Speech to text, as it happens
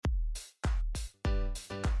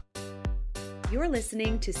You're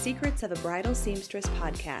listening to Secrets of a Bridal Seamstress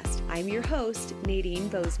podcast. I'm your host, Nadine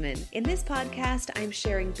Bozeman. In this podcast, I'm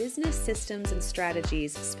sharing business systems and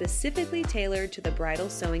strategies specifically tailored to the bridal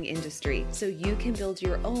sewing industry so you can build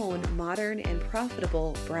your own modern and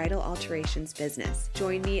profitable bridal alterations business.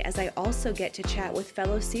 Join me as I also get to chat with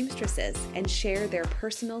fellow seamstresses and share their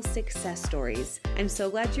personal success stories. I'm so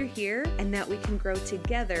glad you're here and that we can grow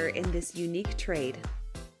together in this unique trade.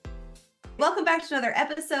 Welcome back to another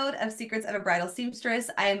episode of Secrets of a Bridal Seamstress.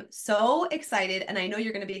 I am so excited, and I know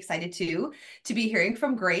you're going to be excited too, to be hearing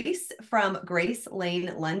from Grace from Grace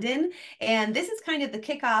Lane, London. And this is kind of the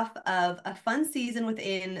kickoff of a fun season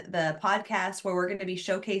within the podcast where we're going to be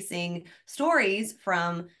showcasing stories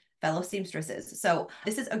from fellow seamstresses. So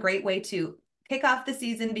this is a great way to kick off the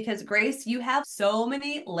season because, Grace, you have so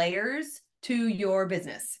many layers to your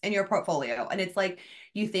business and your portfolio. And it's like,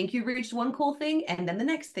 you think you've reached one cool thing and then the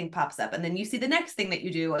next thing pops up and then you see the next thing that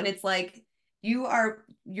you do. And it's like, you're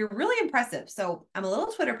really impressive. So I'm a little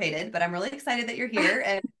Twitter-pated, but I'm really excited that you're here.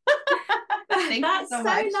 And thank you so much.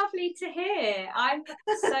 That's so lovely to hear. I'm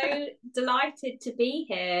so delighted to be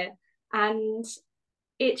here. And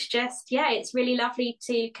it's just, it's really lovely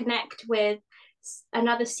to connect with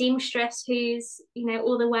another seamstress who's,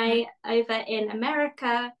 all the way over in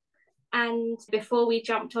America. And before we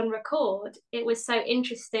jumped on record, it was so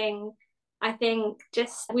interesting. I think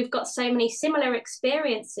just we've got so many similar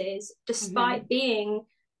experiences despite being,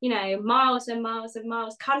 miles and miles and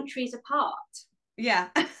miles, countries apart. Yeah.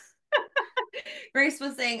 Grace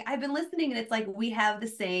was saying, I've been listening and it's like, we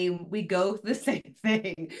go through the same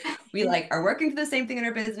thing. We are working for the same thing in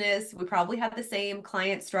our business. We probably have the same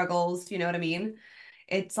client struggles. You know what I mean?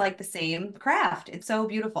 It's like the same craft. It's so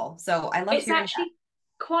beautiful. So I love hearing that.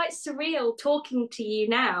 Quite surreal talking to you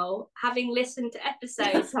now, having listened to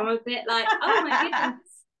episodes. I'm a bit like, oh my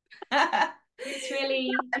goodness. It's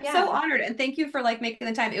really, I'm so honored, and thank you for making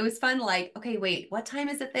the time. It was fun. Okay, wait, what time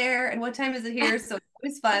is it there and what time is it here? So it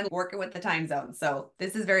was fun working with the time zone. So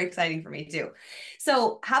this is very exciting for me too.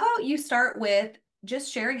 So how about you start with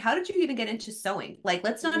just sharing, how did you even get into sewing?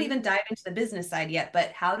 Let's not even dive into the business side yet,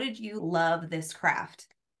 but how did you love this craft?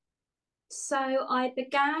 So I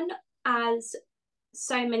began, as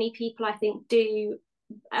so many people I think do,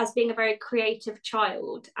 as being a very creative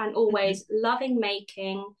child and always loving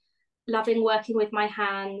making, loving working with my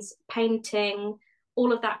hands, painting,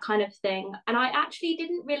 all of that kind of thing. And I actually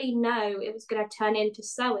didn't really know it was going to turn into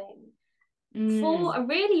sewing for a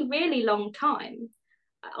really, really long time.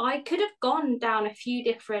 I could have gone down a few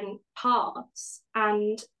different paths,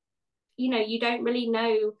 and you don't really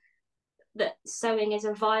know that sewing is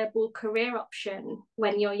a viable career option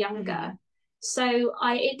when you're younger. So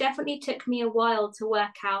it definitely took me a while to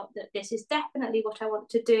work out that this is definitely what I want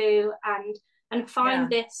to do and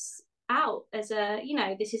find this out as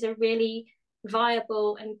this is a really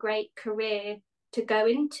viable and great career to go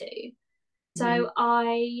into. So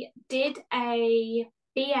I did a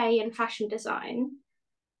BA in fashion design,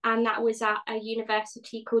 and that was at a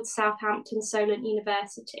university called Southampton Solent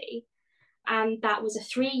University. And that was a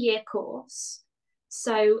 3-year course.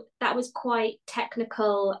 So that was quite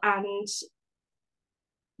technical and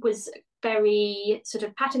was very sort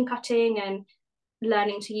of pattern cutting and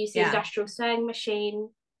learning to use the industrial sewing machine.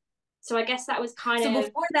 So I guess that was kind of. So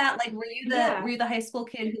before that, were you the high school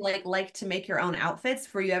kid who liked to make your own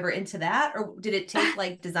outfits? Were you ever into that, or did it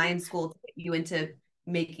take design school to get you into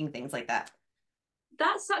making things like that?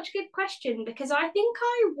 That's such a good question, because I think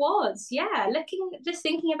I was, just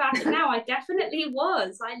thinking about it now, I definitely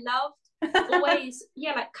was. I loved always,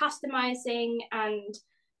 customizing and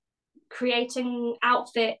creating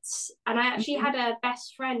outfits. And I actually had a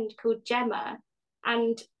best friend called Gemma,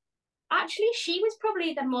 and actually she was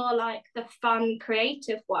probably the more the fun,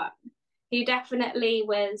 creative one, who definitely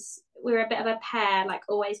we were a bit of a pair,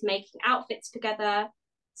 always making outfits together.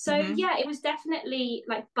 So it was definitely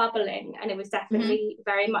bubbling, and it was definitely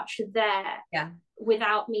very much there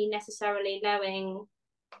without me necessarily knowing,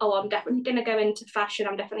 oh, I'm definitely going to go into fashion,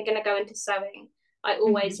 I'm definitely going to go into sewing. I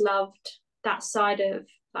always loved that side of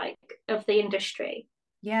the industry.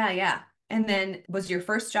 And then was your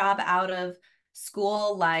first job out of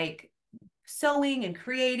school sewing and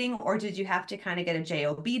creating, or did you have to kind of get a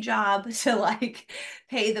job to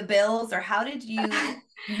pay the bills, or how did you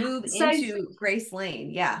move into Grace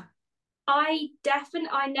Lane? I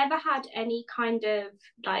never had any kind of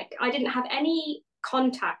I didn't have any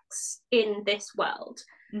contacts in this world.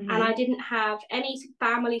 And I didn't have any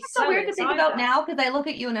family. It's so weird to think about now, because I look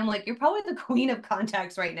at you and I'm like, you're probably the queen of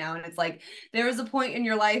contacts right now. And it's there was a point in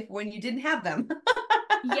your life when you didn't have them.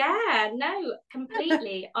 No,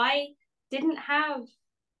 completely. I didn't have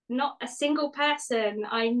not a single person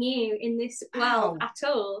I knew in this world Wow. at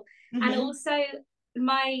all. And Mm-hmm. also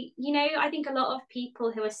I think a lot of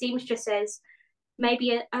people who are seamstresses,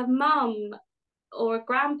 maybe a mum or a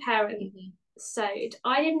grandparent Mm-hmm. sewed.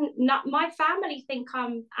 I didn't not my family think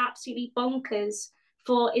I'm absolutely bonkers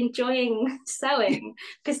for enjoying sewing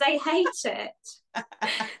because they hate it.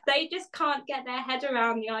 They just can't get their head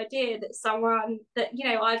around the idea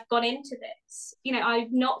that I've gone into this. I'm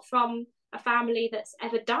not from a family that's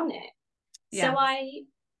ever done it. So Yeah. I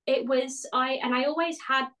always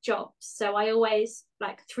had jobs. So I always,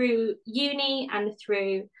 like, through uni and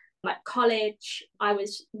through like college, I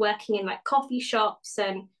was working in like coffee shops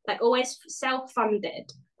and like always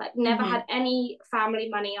self-funded, like never Mm-hmm. had any family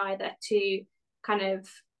money either to kind of,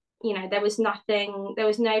 there was nothing, there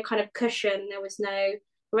was no kind of cushion, there was no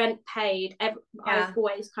rent paid. I've Yeah.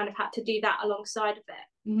 always kind of had to do that alongside of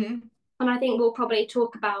it. Mm-hmm. And I think we'll probably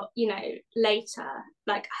talk about, later,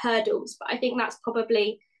 like hurdles, but I think that's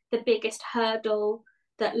probably the biggest hurdle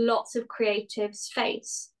that lots of creatives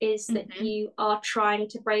face, is that Mm-hmm. you are trying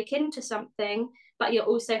to break into something, but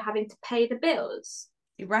you're also having to pay the bills.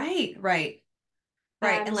 Right, right.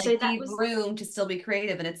 Right. And like So that leave was, room to still be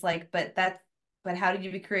creative. And it's like, but how do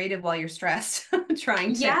you be creative while you're stressed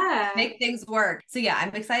trying to yeah. make things work? So yeah,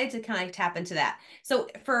 I'm excited to kind of tap into that. So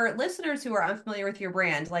for listeners who are unfamiliar with your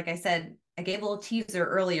brand, like I said, I gave a little teaser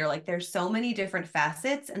earlier, like there's so many different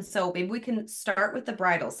facets. And so maybe we can start with the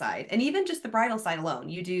bridal side, and even just the bridal side alone.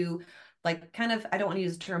 You do like kind of, I don't want to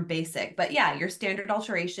use the term basic, but yeah, your standard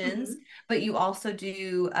alterations, Mhm. but you also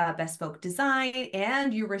do bespoke design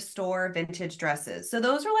and you restore vintage dresses. So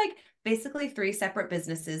those are like basically three separate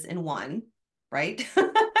businesses in one, right?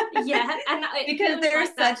 Yeah, and it Because feels there's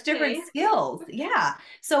like that such different too. skills. Yeah.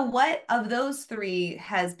 So what of those three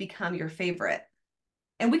has become your favorite?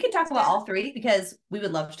 And we can talk about So all three because we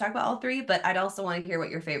would love to talk about all three, but I'd also want to hear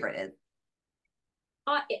what your favorite is.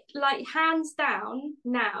 like, hands down,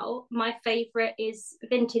 now my favorite is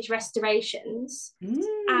vintage restorations. Mm.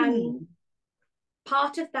 And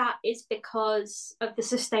part of that is because of the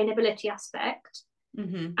sustainability aspect,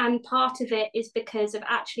 Mm-hmm. and part of it is because of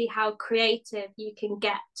actually how creative you can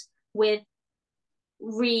get with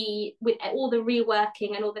with all the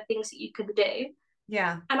reworking and all the things that you can do.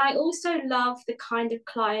 Yeah. And I also love the kind of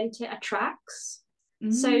client it attracts.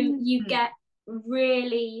 So you Mm. get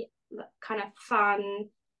really kind of fun,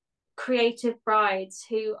 creative brides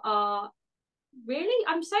who are really,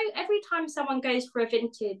 I'm so, every time someone goes for a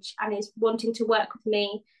vintage and is wanting to work with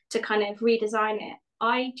me to kind of redesign it,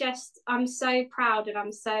 I'm so proud and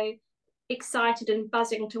I'm so excited and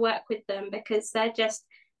buzzing to work with them, because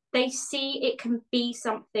they see it can be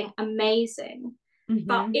something amazing,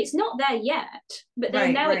 but Mm-hmm. it's not there yet, but they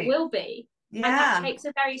Right, know it right. will be. And that Yeah, takes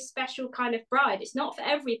a very special kind of bride. It's not for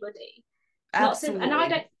everybody. And I absolutely.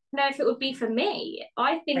 don't know if it would be for me.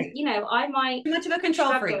 I think, Right. I might Too much of a control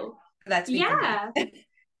freak struggle. for that to be for me. Yeah,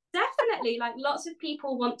 definitely. Like, lots of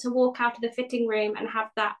people want to walk out of the fitting room and have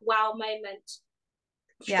that wow moment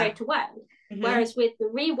Yeah. straight away. Mm-hmm. Whereas with the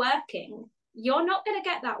reworking, you're not going to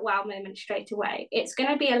get that wow moment straight away. It's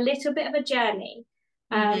going to be a little bit of a journey.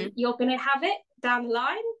 Mm-hmm. You're going to have it down the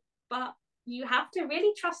line, but you have to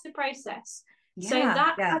really trust the process. So Yeah,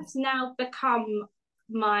 that yeah, has now become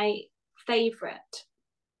my favorite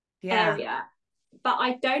yeah. area. But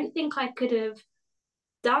I don't think I could have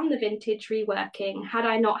done the vintage reworking had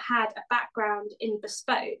I not had a background in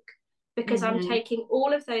bespoke, because I'm Mm-hmm. taking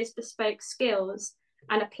all of those bespoke skills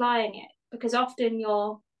and applying it, because often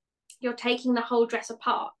you're taking the whole dress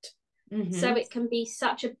apart, so Mm-hmm. it can be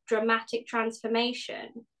such a dramatic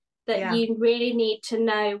transformation that Yeah. you really need to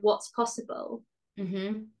know what's possible.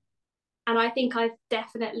 Mm-hmm. And I think I've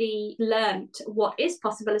definitely learned what is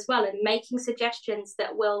possible as well, and making suggestions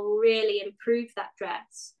that will really improve that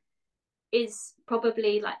dress is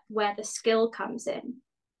probably like where the skill comes in.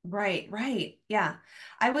 Right, right. Yeah.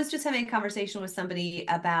 I was just having a conversation with somebody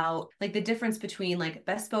about like the difference between like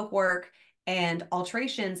bespoke work and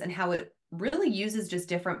alterations and how it really uses just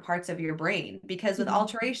different parts of your brain. Because with Mm-hmm.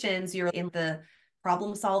 alterations, you're in the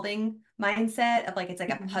problem solving mindset of like it's like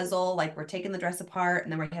a Mm-hmm. puzzle, like we're taking the dress apart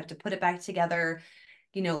and then we have to put it back together,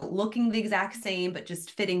 looking the exact same, but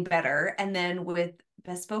just fitting better. And then with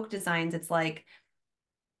bespoke designs, it's like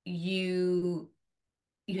you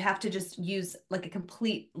you have to just use like a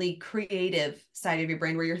completely creative side of your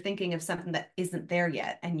brain where you're thinking of something that isn't there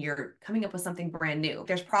yet and you're coming up with something brand new.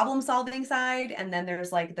 There's problem solving side and then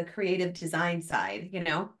there's like the creative design side, that you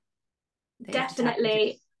have to tap into.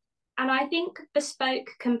 Definitely. And I think bespoke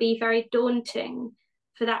can be very daunting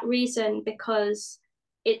for that reason, because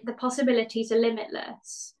the possibilities are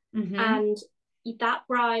limitless. Mm-hmm. And that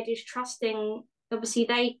bride is trusting obviously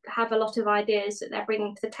they have a lot of ideas that they're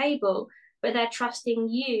bringing to the table, but they're trusting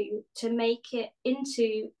you to make it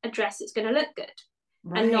into a dress that's going to look good,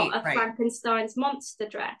 and not Right, a right. Frankenstein's monster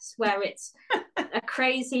dress where it's a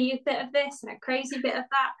crazy bit of this and a crazy bit of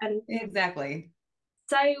that. And Exactly.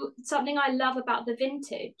 so something I love about the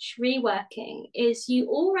vintage reworking is you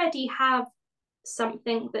already have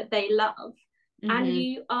something that they love, and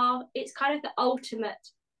Mm-hmm. it's kind of the ultimate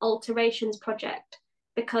alterations project,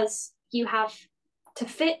 because you have to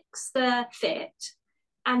fix the fit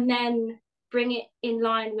and then bring it in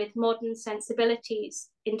line with modern sensibilities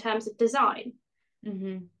in terms of design.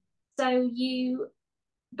 Mm-hmm. So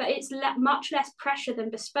but it's much less pressure than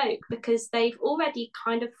bespoke, because they've already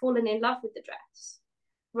kind of fallen in love with the dress,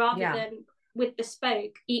 rather Yeah. than with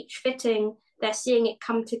bespoke, each fitting, they're seeing it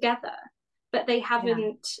come together, but they Yeah.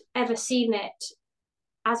 haven't ever seen it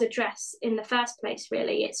as a dress in the first place,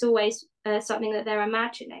 really. It's always something that they're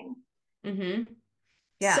imagining. Mm-hmm.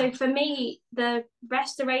 So Yeah. for me, the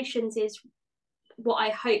restorations is what I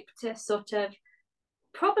hope to sort of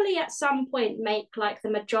probably at some point make like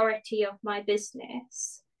the majority of my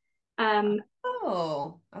business. Um,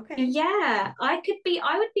 Oh, okay. yeah, I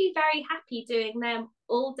would be very happy doing them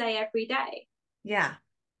all day, every day. Yeah.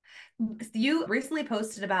 You recently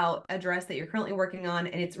posted about a dress that you're currently working on,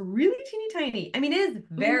 and it's really teeny tiny. I mean, it is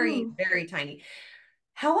very, Mm. very tiny.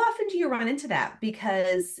 How often do you run into that?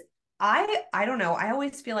 Because I don't know. I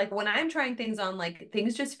always feel like when I'm trying things on, like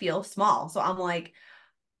things just feel small. So I'm like,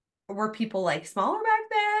 were people like smaller back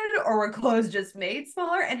then, or were clothes just made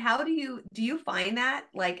smaller? And how do you find that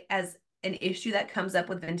like as an issue that comes up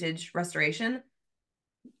with vintage restoration?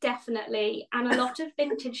 Definitely. And a lot of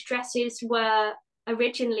vintage dresses were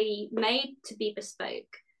originally made to be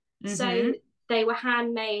bespoke. So Mm-hmm. they were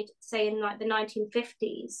handmade, say, in like the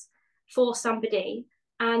 1950s for somebody.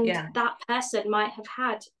 And Yeah. that person might have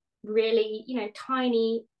had really,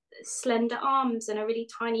 tiny, slender arms and a really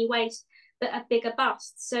tiny waist, but a bigger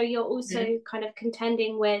bust. So you're also Mm-hmm. kind of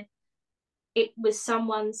contending with, it was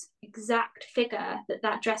someone's exact figure that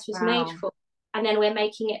that dress was made Wow. for. And then we're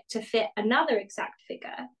making it to fit another exact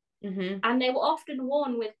figure, Mm-hmm. and they were often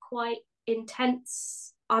worn with quite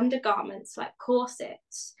intense undergarments like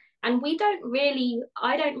corsets. And I don't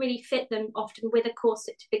really fit them often with a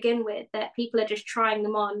corset to begin with, that people are just trying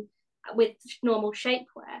them on with normal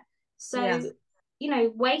shapewear. Yeah. So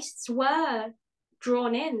waists were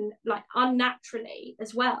drawn in like unnaturally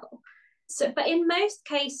as well. So but in most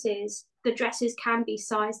cases the dresses can be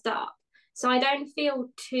sized up, so I don't feel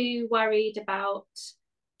too worried about,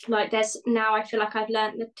 like, there's now, I feel like I've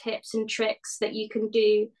learned the tips and tricks that you can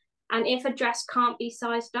do. And if a dress can't be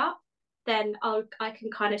sized up, then I can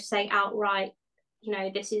kind of say outright,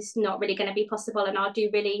 this is not really going to be possible. And I'll do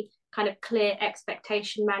really kind of clear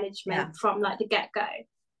expectation Yeah. management from like the get-go.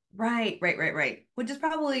 Right, right, right, right. Which is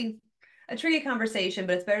probably a tricky conversation,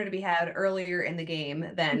 but it's better to be had earlier in the game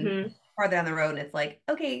than Mm-hmm. farther down the road. And it's like,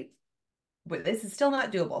 okay, but this is still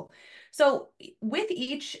not doable. So with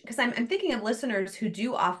each, because I'm thinking of listeners who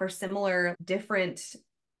do offer similar different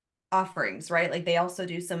offerings, right? Like they also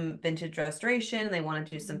do some vintage restoration, they want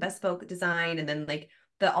to do some bespoke design, and then like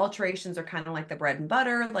the alterations are kind of like the bread and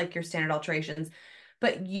butter, like your standard alterations.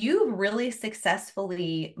 But you've really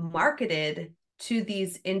successfully marketed to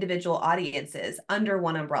these individual audiences under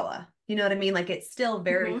one umbrella. You know what I mean? Like it's still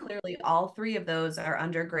very Mm-hmm. clearly all three of those are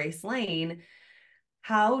under Grace Lane.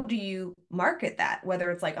 How do you market that, whether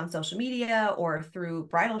it's like on social media or through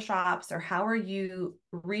bridal shops, or how are you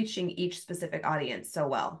reaching each specific audience so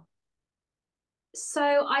well?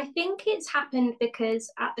 So I think it's happened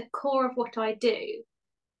because at the core of what I do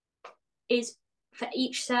is, for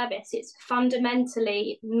each service, it's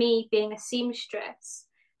fundamentally me being a seamstress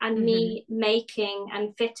and Hmm. me making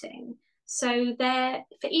and fitting. So they're,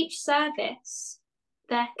 for each service,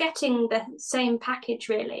 they're getting the same package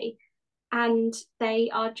really, and they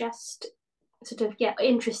are just sort of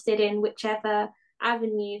interested in whichever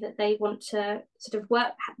avenue that they want to sort of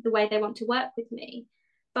work, the way they want to work with me.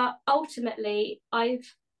 But ultimately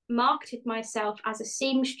I've marketed myself as a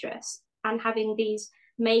seamstress and having these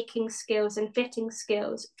making skills and fitting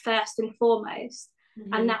skills first and foremost,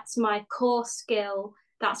 and Hmm. that's my core skill,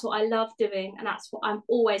 that's what I love doing, and that's what I'm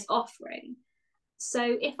always offering.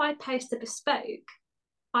 So if I post a bespoke,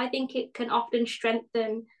 I think it can often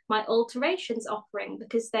strengthen my alterations offering,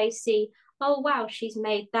 because they see, oh wow, she's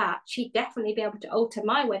made that. She'd definitely be able to alter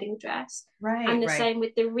my wedding dress. And Right, the right. same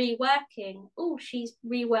with the reworking. Oh, she's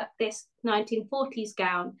reworked this 1940s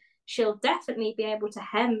gown. She'll definitely be able to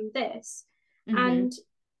hem this. Hmm. And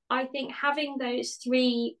I think having those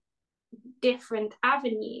three different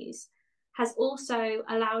avenues has also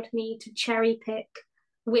allowed me to cherry pick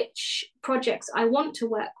which projects I want to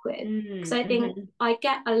work with, because I think I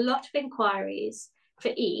get a lot of inquiries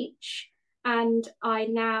for each, and I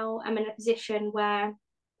now am in a position where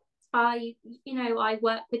I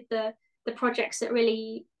work with the projects that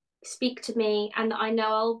really speak to me and that I know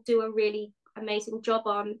I'll do a really amazing job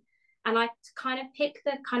on. And I kind of pick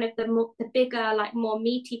the bigger, like more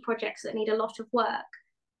meaty projects that need a lot of work.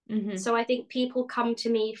 So I think people come to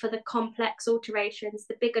me for the complex alterations,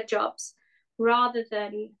 the bigger jobs, rather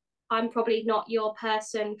than, I'm probably not your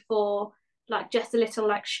person for like just a little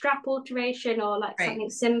like strap alteration or like something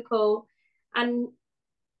simple. And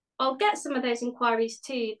I'll get some of those inquiries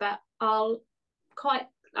too, but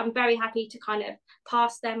I'm very happy to kind of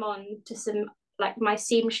pass them on to some like my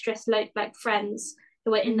seamstress like friends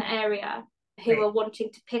who are in the area who are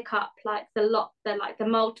wanting to pick up like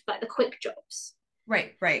the quick jobs.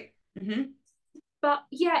 Right. But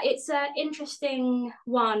yeah, it's an interesting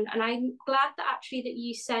one, and I'm glad that actually that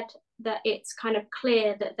you said that it's kind of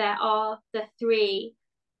clear that there are the three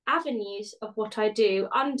avenues of what I do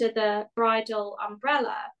under the bridal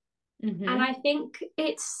umbrella. And I think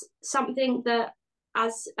it's something that,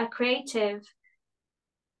 as a creative,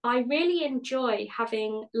 I really enjoy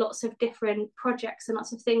having lots of different projects and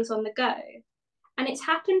lots of things on the go. And it's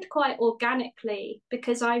happened quite organically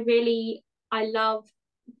because I love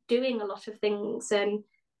doing a lot of things and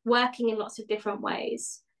working in lots of different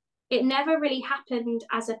ways. It never really happened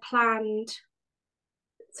as a planned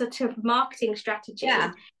sort of marketing strategy.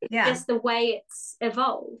 Yeah. Just the way it's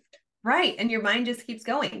evolved. Right. And your mind just keeps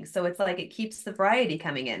going. So it's like it keeps the variety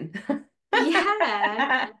coming in.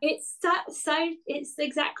 Yeah, it's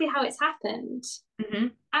exactly how it's happened.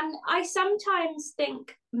 And I sometimes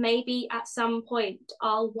think maybe at some point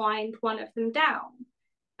I'll wind one of them down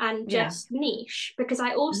and just niche, because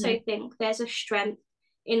I also think there's a strength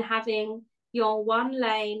in having your one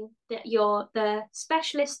lane that you're the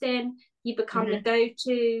specialist in. You become the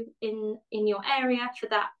go-to in your area for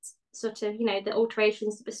that sort of, the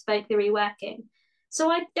alterations, the bespoke, the reworking. So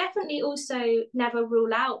I definitely also never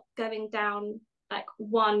rule out going down like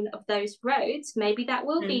one of those roads. Maybe that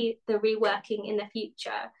will be the reworking in the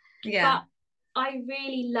future. But I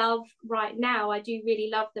really love right now, I do really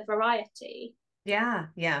love the variety. Yeah.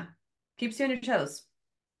 Keeps you on your toes.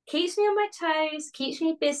 Keeps me on my toes, keeps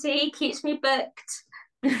me busy, keeps me booked.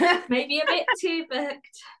 Maybe a bit too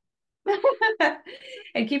booked.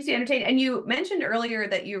 It keeps you entertained. And you mentioned earlier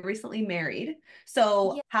that you recently married.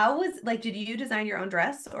 So how was, like, did you design your own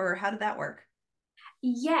dress or how did that work?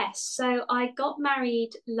 Yes, so I got married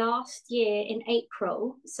last year in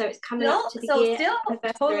April, so it's coming up to the year still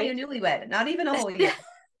anniversary. totally a newlywed, not even a whole year.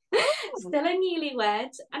 Still a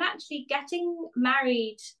newlywed, and actually getting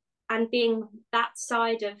married and being that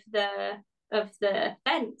side of the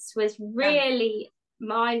fence was really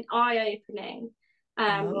mind eye-opening.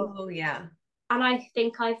 And I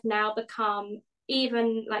think I've now become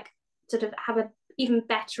even like sort of have a even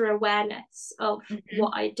better awareness of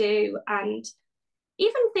what I do, and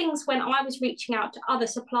even things when I was reaching out to other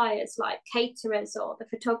suppliers like caterers or the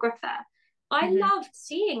photographer, I loved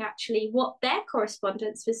seeing actually what their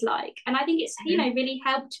correspondence was like. And I think it's, really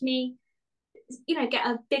helped me, get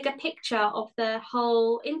a bigger picture of the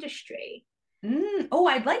whole industry. Oh,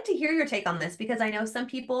 I'd like to hear your take on this because I know some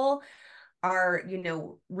people are,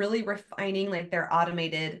 really refining like their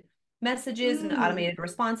automated messages and automated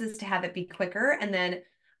responses to have it be quicker. And then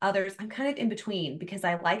others, I'm kind of in between because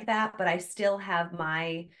I like that, but I still have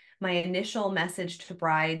my initial message to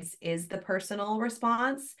brides is the personal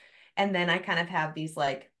response. And then I kind of have these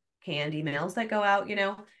like canned emails that go out,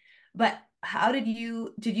 But how did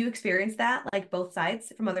you experience that, like both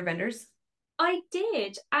sides from other vendors? I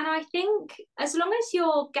did. And I think as long as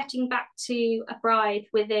you're getting back to a bride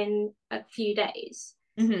within a few days,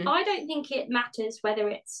 I don't think it matters whether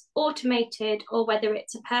it's automated or whether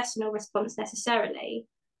it's a personal response necessarily.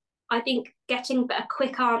 I think getting a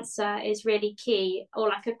quick answer is really key, or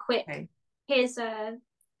like a quick, here's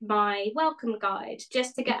my welcome guide,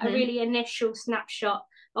 just to get a really initial snapshot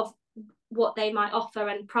of what they might offer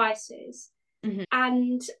and prices.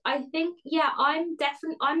 And I think,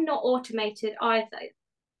 I'm not automated either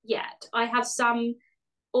yet. I have some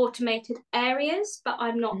automated areas, but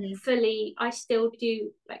I'm not fully, I still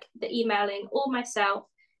do like the emailing all myself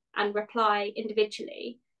and reply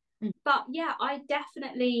individually. But I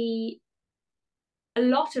definitely, a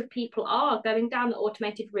lot of people are going down the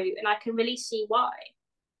automated route, and I can really see why.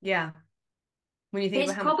 Yeah. When you think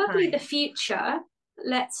it's about how probably much time. The future.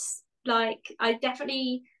 I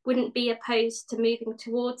definitely wouldn't be opposed to moving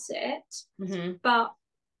towards it. But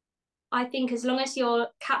I think as long as you're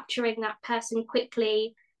capturing that person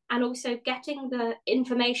quickly and also getting the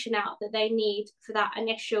information out that they need for that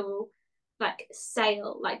initial like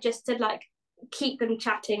sale, like just to like keep them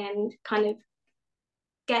chatting and kind of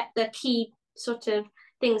get the key sort of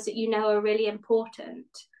things that you know are really important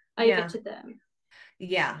over to them.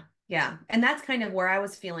 Yeah. Yeah. And that's kind of where I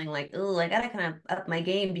was feeling like, oh, I gotta kind of up my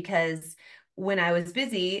game, because when I was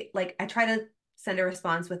busy, like I try to send a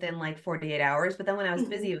response within like 48 hours. But then when I was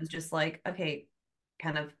busy, it was just like, okay,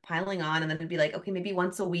 kind of piling on. And then it'd be like, okay, maybe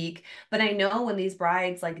once a week. But I know when these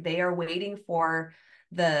brides, like they are waiting for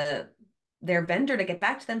the their vendor to get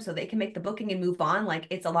back to them so they can make the booking and move on. Like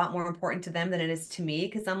it's a lot more important to them than it is to me,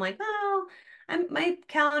 because I'm like, oh, my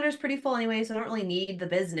calendar's pretty full anyway, so I don't really need the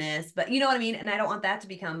business. But you know what I mean? And I don't want that to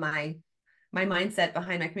become my mindset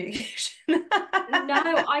behind my communication. No,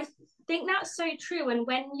 I think that's so true. And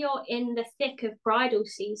when you're in the thick of bridal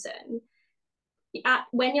season,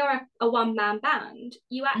 when you're a one-man band,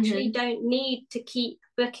 you actually Hmm. don't need to keep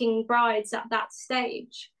booking brides at that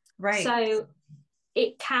stage. Right. So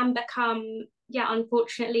it can become, yeah,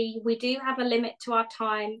 unfortunately, we do have a limit to our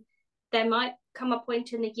time. There might come a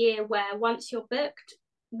point in the year where once you're booked,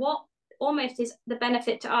 what almost is the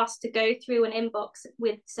benefit to us to go through an inbox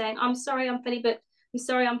with saying, I'm sorry, I'm fully booked. I'm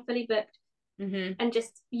sorry, I'm fully booked. Hmm. And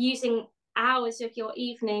just using hours of your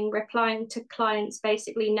evening replying to clients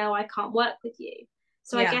basically, no, I can't work with you.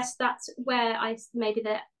 So I Yeah. guess that's where I maybe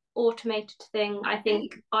the automated thing I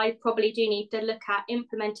think I probably do need to look at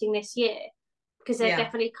implementing this year, because there Yeah.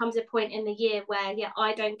 definitely comes a point in the year where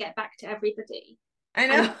I don't get back to everybody, I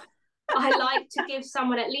know. and I like to give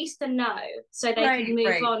someone at least a no so they can Right. move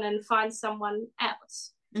Right. on and find someone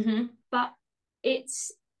else. Hmm. But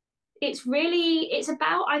it's it's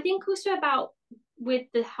about, I think also about, with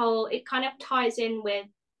the whole, it kind of ties in with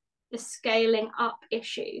the scaling up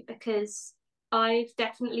issue, because I've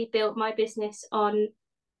definitely built my business on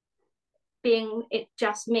being it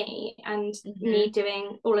just me and me Hmm.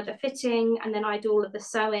 doing all of the fitting, and then I do all of the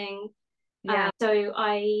sewing. Yeah. So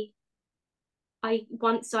I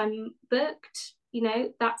once I'm booked,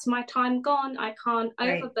 that's my time gone. I can't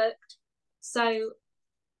Right. overbook. So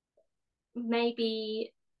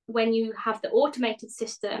maybe when you have the automated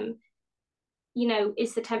system,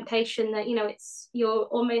 is the temptation that, you're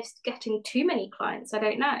almost getting too many clients. I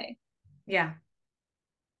don't know. Yeah.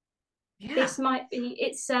 Yeah. This might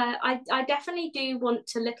be, I definitely do want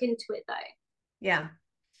to look into it though. Yeah.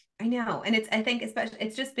 I know. And I think especially,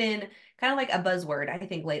 it's just been kind of like a buzzword, I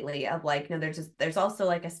think lately, of like, there's also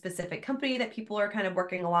like a specific company that people are kind of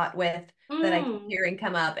working a lot with that I keep Mm, hearing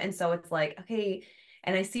come up. And so it's like, okay.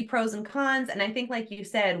 And I see pros and cons. And I think, like you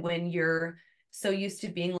said, when you're so used to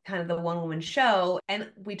being kind of the one woman show, and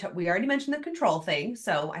we already mentioned the control thing.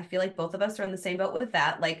 So I feel like both of us are in the same boat with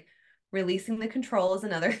that. Like releasing the control is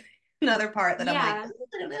another, another part that I'm like, yeah,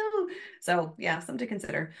 I don't know. So yeah, something to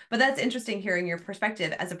consider. But that's interesting hearing your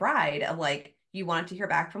perspective as a bride of like you wanted to hear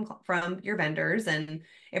back from your vendors, and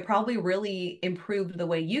it probably really improved the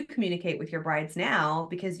way you communicate with your brides now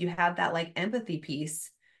because you have that like empathy piece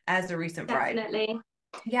as a recent bride. definitely.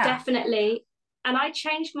 Yeah. Definitely. And I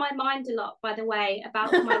changed my mind a lot, by the way,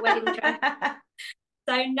 about my wedding dress.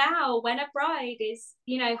 So now, when a bride is,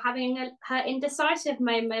 having her indecisive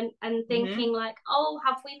moment and thinking, Hmm. like, oh,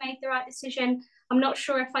 have we made the right decision? I'm not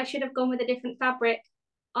sure if I should have gone with a different fabric.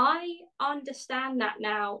 I understand that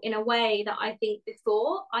now in a way that I think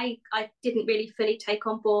before I didn't really fully take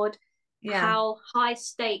on board Yeah. how high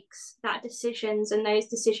stakes that decisions and those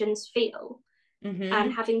decisions feel. And Hmm.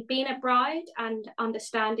 having been a bride and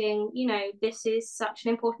understanding, this is such an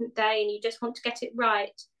important day and you just want to get it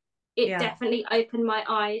right, it Yeah. definitely opened my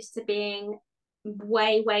eyes to being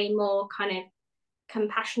way, way more kind of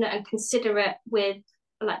compassionate and considerate with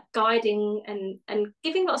like guiding and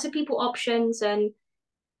giving lots of people options, and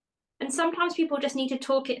sometimes people just need to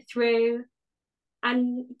talk it through,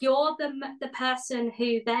 and you're the person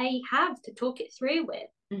who they have to talk it through with.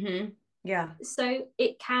 Hmm. Yeah. So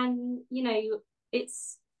it can,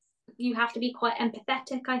 it's, you have to be quite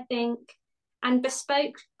empathetic, I think. And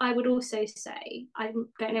bespoke, I would also say, I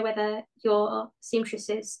don't know whether your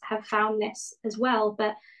seamstresses have found this as well,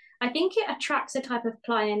 but I think it attracts a type of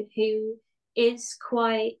client who is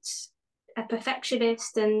quite a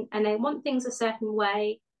perfectionist, and they want things a certain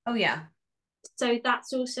way. Oh yeah. So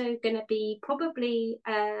that's also going to be probably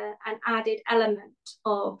an added element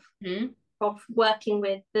of Hmm. working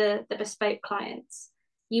with the bespoke clients.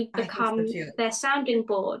 You I think so become too. their sounding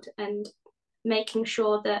board and making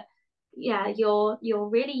sure that, yeah, you're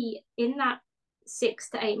really in that 6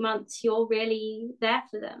 to 8 months, you're really there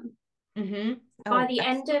for them. Hmm. By Oh, the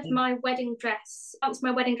end of absolutely. my wedding dress, once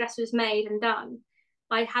my wedding dress was made and done,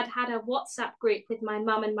 I had a WhatsApp group with my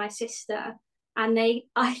mum and my sister, And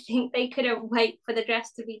I think they couldn't wait for the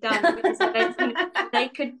dress to be done, because I don't think they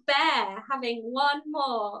could bear having one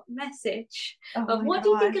more message Oh of, my what do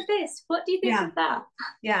you think gosh. of this? What do you think Yeah. of that?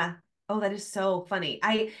 Yeah. Oh, that is so funny.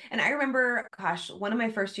 I remember, gosh, one of my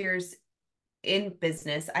first years in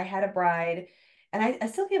business, I had a bride, and I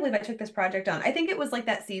still can't believe I took this project on. I think it was like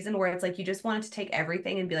that season where it's like you just wanted to take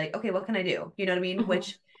everything and be like, okay, what can I do? You know what I mean? Mhm.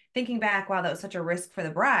 Which, thinking back, wow, that was such a risk for the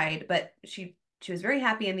bride, but she was very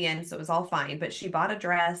happy in the end, so it was all fine. But she bought a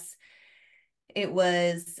dress. It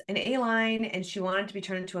was an A-line, and she wanted to be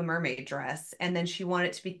turned into a mermaid dress. And then she wanted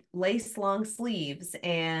it to be lace long sleeves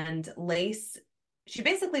and lace. She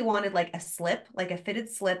basically wanted like a slip, like a fitted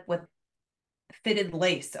slip with fitted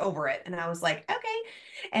lace over it. And I was like, okay.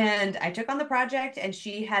 And I took on the project, and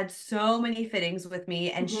she had so many fittings with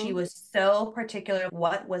me, and she Mhm. was so particular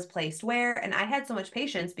what was placed where. And I had so much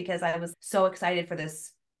patience because I was so excited for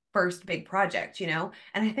this first big project, you know?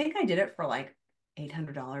 And I think I did it for like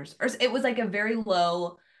 $800, or it was like a very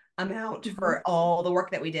low amount Mhm. for all the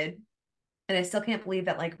work that we did. And I still can't believe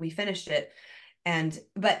that like we finished it. And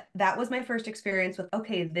but that was my first experience with,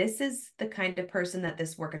 okay, this is the kind of person that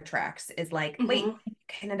this work attracts, is like, wait, Mhm.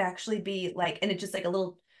 can it actually be like, and it's just like a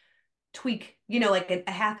little tweak, you know, like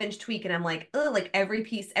a half inch tweak. And I'm like, oh, like every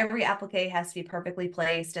piece, every applique has to be perfectly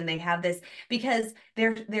placed. And they have this because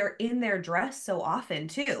they're in their dress so often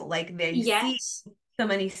too. Like they see Yes, so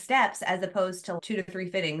many steps as opposed to 2 to 3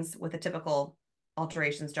 fittings with a typical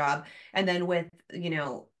alterations job. And then with, you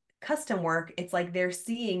know, custom work, it's like they're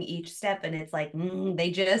seeing each step, and it's like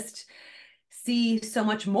they just see so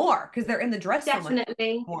much more because they're in the dress so much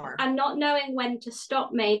definitely. more. And not knowing when to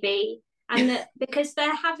stop, maybe. And that because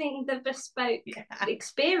they're having the bespoke Yeah.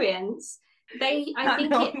 experience, I Not think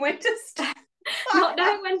knowing when to stop. not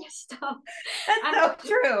knowing when to stop. That's And so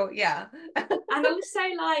true. Yeah. also,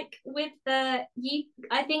 like, with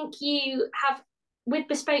I think you have, with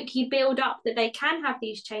bespoke, you build up that they can have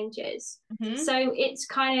these changes. Hmm. So it's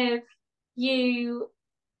kind of, you,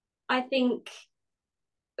 I think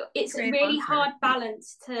it's a Create really hard monster.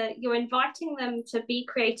 balance to, you're inviting them to be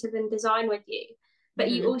creative and design with you, but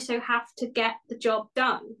you Hmm. also have to get the job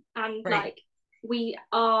done. And Right. like, we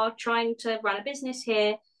are trying to run a business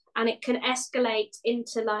here, and it can escalate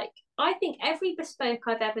into, like, I think every bespoke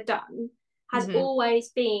I've ever done has Hmm. always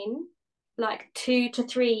been like 2 to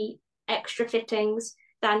 3 extra fittings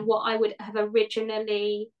than what I would have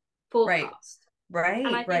originally Right. forecast. And I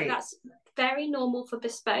Right. think Right. that's very normal for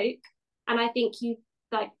bespoke. And I think you,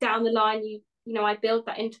 like, down the line, I build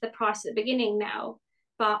that into the price at the beginning now,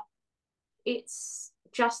 but it's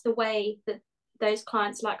just the way that those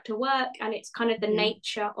clients like to work, and it's kind of the Hmm.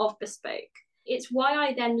 nature of bespoke. It's why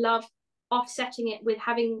I then love offsetting it with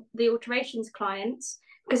having the alterations clients,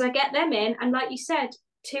 because I get them in, and like you said,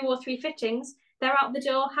 2 or 3 fittings, they're out the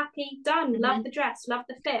door, happy, done, love Hmm. the dress, love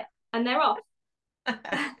the fit, and they're off.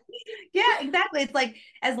 Yeah, exactly. It's like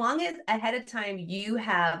as long as ahead of time you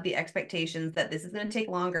have the expectations that this is going to take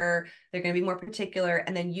longer, they're going to be more particular,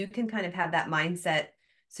 and then you can kind of have that mindset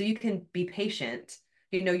so you can be patient.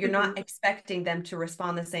 You know, you're not Mhm. expecting them to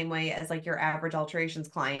respond the same way as like your average alterations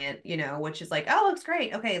client, you know, which is like, oh, looks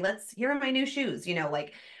great. Okay, here are my new shoes. You know,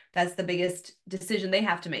 like that's the biggest decision they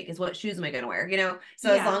have to make is what shoes am I going to wear, you know?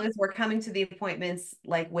 So as Yeah. long as we're coming to the appointments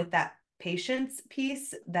like with that patience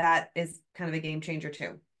piece, that is kind of a game changer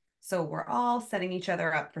too. So we're all setting each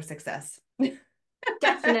other up for success.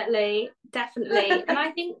 Definitely, definitely. And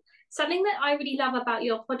I think something that I really love about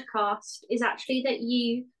your podcast is actually that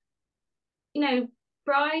you know,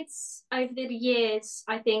 brides over the years,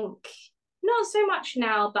 I think, not so much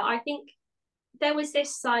now, but I think there was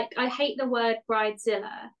this, like, I hate the word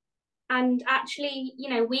bridezilla. And actually,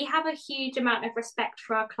 we have a huge amount of respect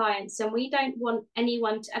for our clients, and we don't want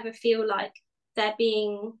anyone to ever feel like they're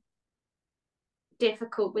being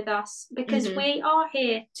difficult with us, because Hmm. we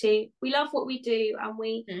love what we do, and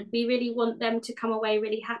we really want them to come away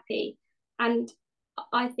really happy. And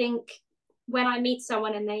I think when I meet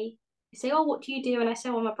someone and they say, oh, what do you do? And I say,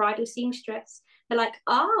 oh, I'm a bridal seamstress, they're like,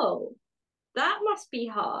 oh, that must be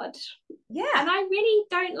hard. And Yeah, I really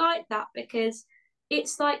don't like that, because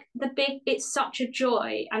it's such a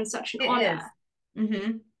joy and such an it is. honor.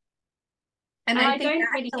 Hmm. And And I I think don't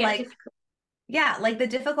back really to get like, difficult. yeah, like the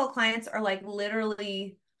difficult clients are like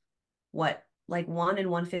literally what, like 1 in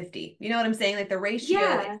 150. You know what I'm saying? Like the ratio is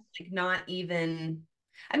Yeah. like not even,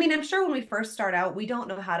 I mean, I'm sure when we first start out, we don't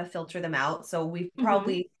know how to filter them out. So we Mm-hmm.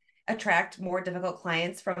 probably attract more difficult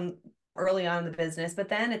clients from early on in the business, but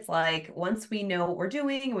then it's like once we know what we're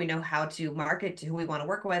doing, we know how to market to who we want to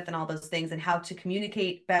work with and all those things and how to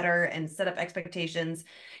communicate better and set up expectations.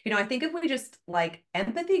 I think if we just like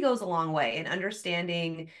empathy goes a long way and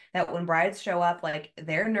understanding that when brides show up, like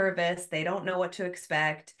they're nervous, they don't know what to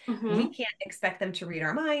expect. We Mm-hmm. can't expect them to read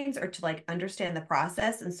our minds or to like understand the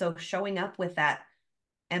process. And so showing up with that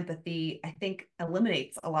empathy, I think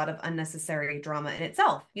eliminates a lot of unnecessary drama in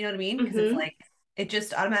itself. You know what I mean? Because it's Mm-hmm. like it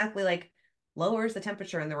just automatically like lowers the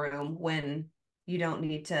temperature in the room when you don't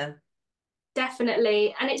need to.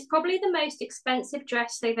 Definitely. And it's probably the most expensive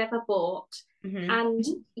dress they've ever bought. Hmm. And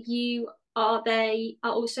they are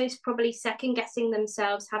also probably second guessing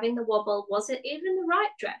themselves, having the wobble. Was it even the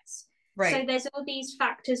right dress? So Right. there's all these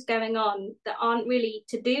factors going on that aren't really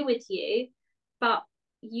to do with you, but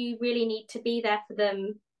you really need to be there for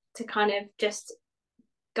them to kind of just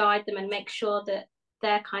guide them and make sure that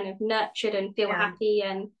they're kind of nurtured and feel Yeah. happy,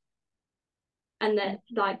 and that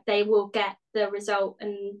like they will get the result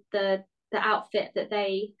and the outfit that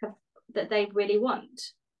they really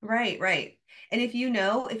want. Right, right. And if you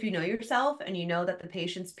know yourself and you know that the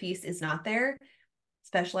patience piece is not there,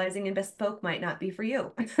 specializing in bespoke might not be for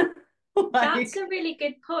you. That's Like a really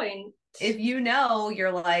good point. if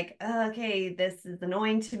you're like, okay, this is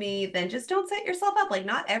annoying to me, then just don't set yourself up. Like,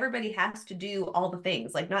 not everybody has to do all the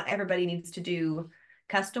things. Like, not everybody needs to do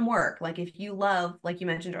custom work. Like, if you love, like you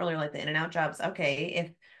mentioned earlier, like the in and out jobs, okay,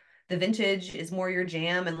 if the vintage is more your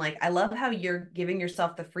jam, and like, I love how you're giving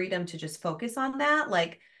yourself the freedom to just focus on that.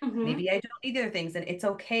 Like, Mm-hmm. maybe I don't need the other things, and it's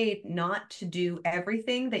okay not to do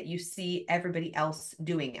everything that you see everybody else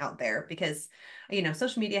doing out there because,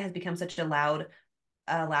 social media has become such a loud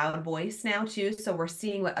voice now too. So we're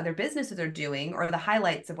seeing what other businesses are doing or the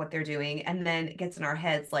highlights of what they're doing. And then it gets in our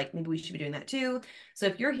heads like maybe we should be doing that too. So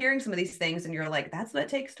if you're hearing some of these things and you're like, that's what it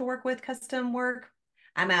takes to work with custom work,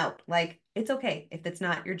 I'm out. Like it's okay if it's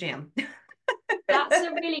not your jam. That's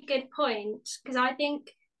a really good point, because I think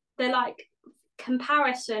the like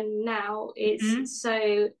comparison now is Hmm.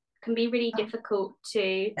 so can be really difficult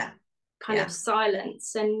to Yeah. kind of Yeah.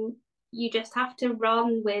 silence, and you just have to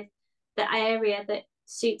run with the area that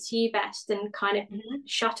suits you best and kind of Hmm.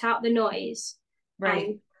 shut out the noise Right.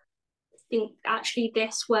 and think actually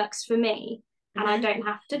this works for me and I Hmm. don't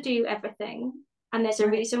have to do everything, and there's a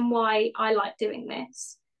Right. reason why I like doing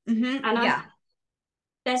this. Hmm. And I Yeah.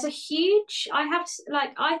 there's a huge I have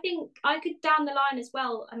like I think I could down the line as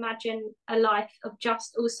well imagine a life of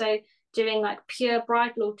just also doing like pure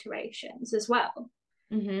bridal alterations as well,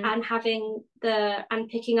 Hmm. and having the and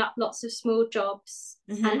picking up lots of small jobs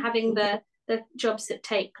and Hmm. having the jobs that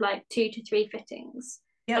take like 2 to 3 fittings.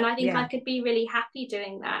 And Yep. I think I Yeah. could be really happy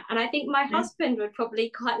doing that. And I think my Mhm. husband would probably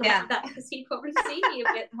quite like Yeah. that because he'd probably see me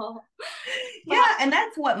a bit more. Yeah, But and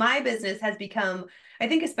that's what my business has become. I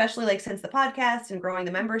think especially like since the podcast and growing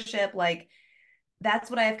the membership, like that's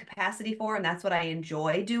what I have capacity for and that's what I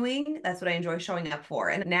enjoy doing. That's what I enjoy showing up for.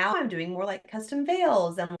 And now I'm doing more like custom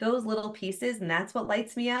veils and those little pieces and that's what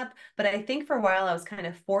lights me up. But I think for a while I was kind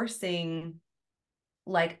of forcing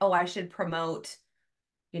like, oh, I should promote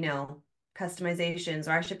you know, customizations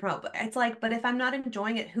or I should promote. But it's like, but if I'm not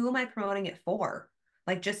enjoying it, who am I promoting it for?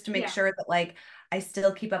 Like just to make yeah, sure that like I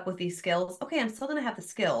still keep up with these skills. Okay, I'm still gonna have the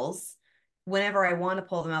skills whenever I want to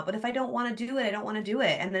pull them out. But if I don't want to do it, I don't want to do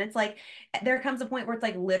it. And then it's like there comes a point where it's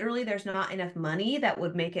like literally there's not enough money that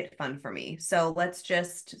would make it fun for me. So let's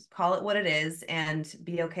just call it what it is and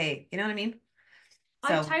be okay. You know what I mean?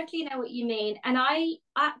 I So totally know what you mean. And I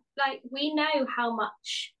like we know how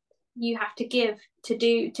much you have to give to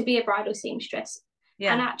be a bridal seamstress.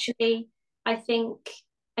 And yeah. actually, I think,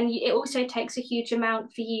 and it also takes a huge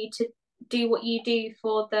amount for you to do what you do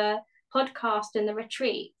for the podcast and the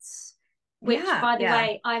retreats. Which, Yeah. by the Yeah.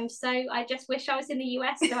 way, I just wish I was in the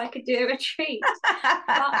US so I could do a retreat.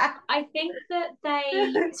 But I think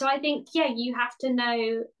I think, yeah, you have to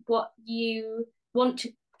know what you want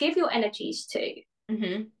to give your energies to, Hmm.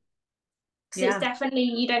 because it's Yeah. definitely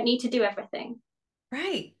you don't need to do everything.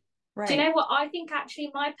 Right. Do you know Right. what I think?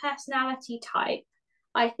 Actually, my personality type,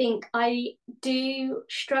 I think I do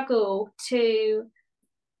struggle to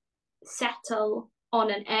settle on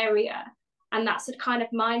an area, and that's the kind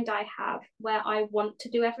of mind I have where I want to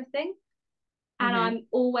do everything, and Hmm. I'm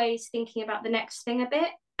always thinking about the next thing a bit,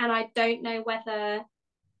 and I don't know whether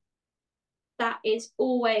that is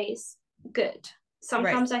always good. Right.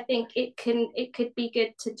 Sometimes I think it could be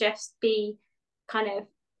good to just be kind of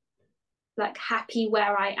like happy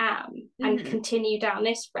where I am and Hmm. continue down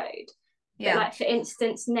this road. But Yeah. like for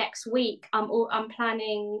instance, next week I'm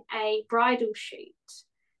planning a bridal shoot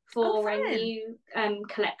Oh, for a fun. new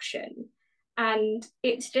collection, And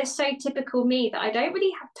it's just so typical me that I don't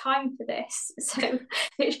really have time for this. So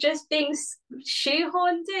it's just being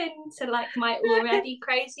shoehorned into like my already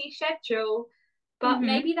crazy schedule. But Mm-hmm.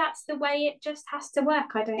 maybe that's the way it just has to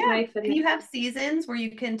work. I don't Yeah. know for And me. you have seasons where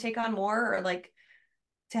you can take on more, or like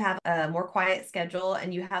to have a more quiet schedule,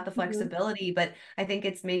 and you have the Mhm. flexibility. But I think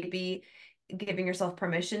it's maybe giving yourself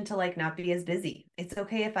permission to like not be as busy. It's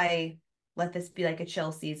okay if I let this be like a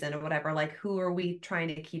chill season or whatever. Like, who are we trying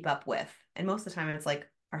to keep up with? And most of the time it's like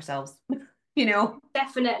ourselves, you know?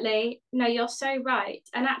 Definitely. No, you're so right.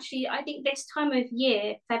 And actually, I think this time of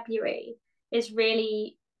year, February, is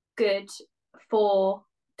really good for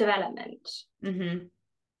development. Mm-hmm.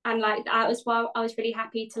 And like that was why I was really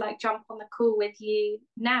happy to like jump on the call with you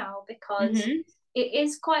now, because Mm-hmm. it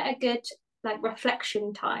is quite a good like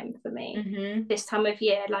reflection time for me Mm-hmm. this time of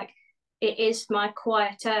year. Like it is my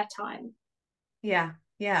quieter time. Yeah.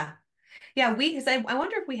 Yeah. Yeah. Because I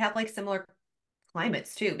wonder if we have like similar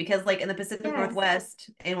climates too, because like in the Pacific Yeah. Northwest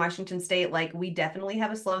in Washington State, like we definitely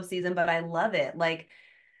have a slow season, but I love it. Like,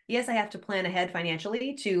 yes, I have to plan ahead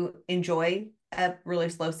financially to enjoy a really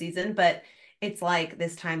slow season, but it's like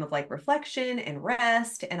this time of like reflection and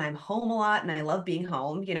rest, and I'm home a lot and I love being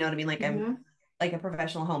home. You know what I mean? Like I'm Mm-hmm. like a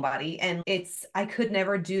professional homebody, and I could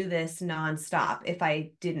never do this nonstop if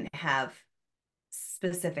I didn't have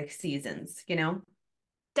specific seasons, you know?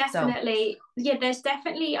 So, Definitely. Yeah, there's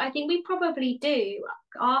definitely, I think we probably do.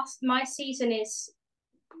 My season is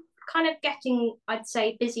kind of getting, I'd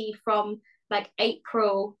say, busy from like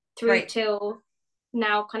April through right. till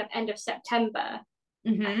now, kind of end of September.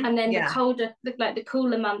 Mm-hmm. And then the Yeah. colder, like the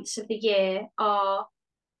cooler months of the year are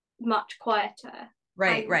much quieter.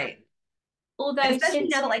 Right, And right. And although especially now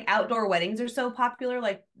since, that like outdoor weddings are so popular,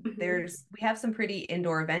 like Mhm. we have some pretty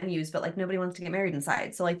indoor venues, but like nobody wants to get married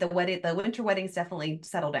inside. So like the winter weddings definitely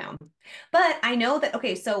settle down. But I know that,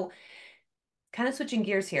 okay, so kind of switching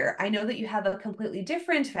gears here, I know that you have a completely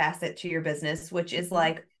different facet to your business, which is Mhm.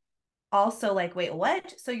 like also like, wait,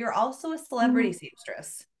 what? So you're also a celebrity Mhm.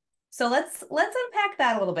 seamstress. So let's unpack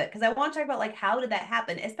that a little bit, because I want to talk about like how did that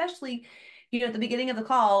happen? Especially, at the beginning of the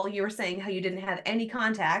call, you were saying how you didn't have any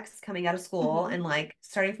contacts coming out of school Mhm. and like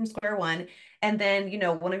starting from square one. And then,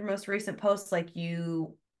 one of your most recent posts, like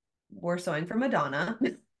you were sewing for Madonna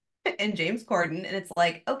and James Corden. And it's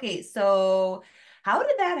like, okay, so how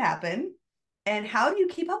did that happen? And how do you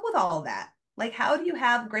keep up with all of that? Like, how do you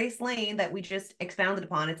have Grace Lane that we just expounded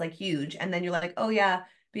upon? It's like huge. And then you're like, oh yeah,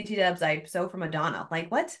 BT dubs, I sew for Madonna.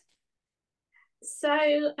 Like, what?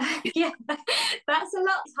 So yeah, that's a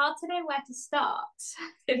lot. It's hard to know where to start,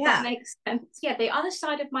 if that Yeah. makes sense. Yeah, the other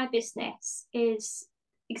side of my business is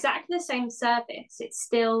exactly the same service. It's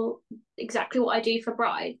still exactly what I do for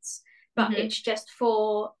brides, but Hmm. it's just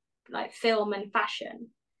for like film and fashion.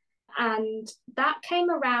 And that came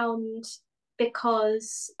around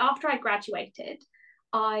because after I graduated,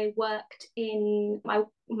 I worked in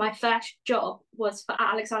my first job was for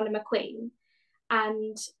Alexander McQueen,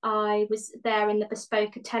 and I was there in the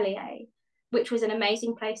Bespoke atelier, which was an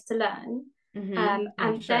amazing place to learn. I'm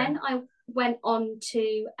And then sure. I went on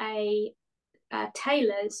to a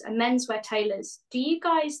tailor's, a menswear tailor's. Do you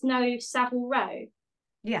guys know Savile Row?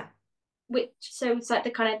 Yeah. Which so it's like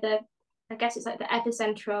the kind of the I guess it's like the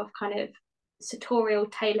epicenter of kind of sartorial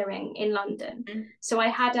tailoring in London. Mhm. So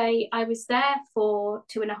I was there for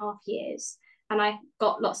 2.5 years, and I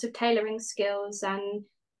got lots of tailoring skills and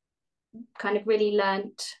kind of really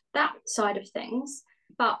learnt that side of things.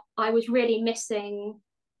 But I was really missing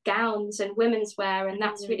gowns and women's wear, and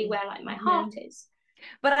that's really where like my heart Mm-hmm. is.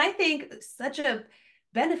 But I think such a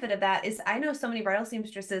benefit of that is I know so many bridal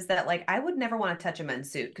seamstresses that like I would never want to touch a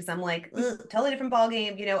men's suit because I'm like, ugh, totally different ball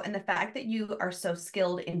game, and the fact that you are so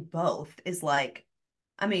skilled in both is like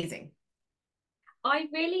amazing. I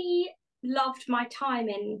really loved my time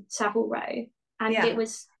in Savile Row, and it Yeah.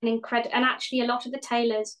 was an incredible. And actually, a lot of the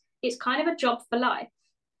tailors, it's kind of a job for life.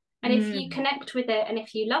 And if you Mm. connect with it and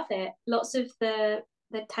if you love it, lots of the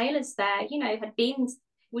tailors there, had been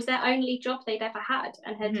was their only job they'd ever had,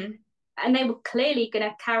 Hmm. and they were clearly going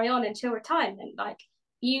to carry on until retirement. Like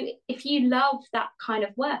if you love that kind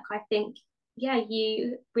of work, I think, yeah,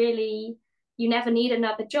 you never need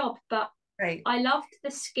another job. But Right. I loved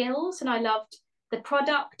the skills and I loved the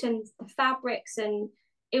product and the fabrics, and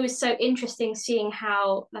it was so interesting seeing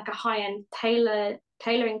how like a high-end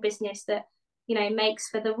tailoring business that makes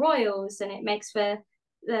for the royals and it makes for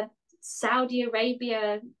the Saudi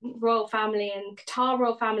Arabia royal family and Qatar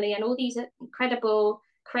royal family and all these incredible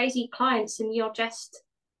crazy clients, and you're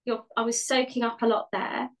I was soaking up a lot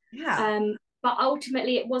there. Yeah. um but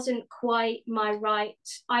ultimately it wasn't quite my right.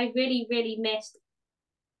 I really missed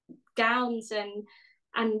gowns and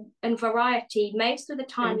and variety. Most of the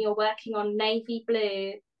time you're working on navy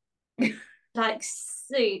blue like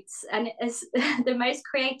suits, and as the most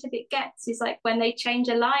creative it gets is like when they change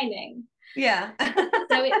a lining. Yeah.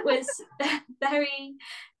 So it was very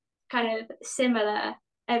kind of similar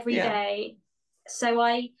every day. So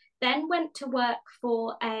I then went to work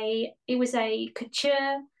for it was a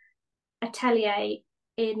couture atelier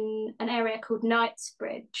in an area called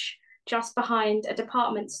Knightsbridge, just behind a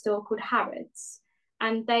department store called Harrods.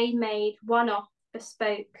 And they made one-off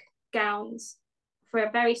bespoke gowns for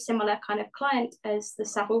a very similar kind of client as the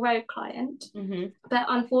Savile Row client. Mm-hmm. But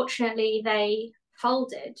unfortunately, they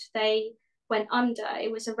folded. They went under.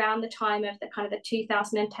 It was around the time of the kind of the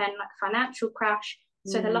 2010 like financial crash.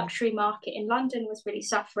 So the luxury market in London was really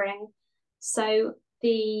suffering. So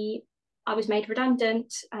I was made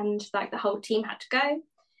redundant, and like the whole team had to go.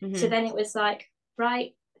 Mm-hmm. So then it was like,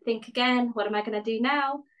 right, think again. What am I going to do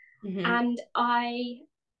now? Mm-hmm. And I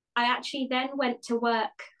actually then went to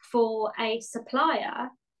work for a supplier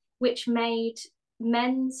which made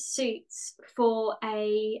men's suits for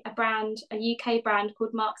a UK brand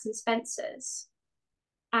called Marks and Spencer's.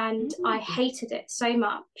 And I hated it so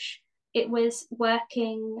much. It was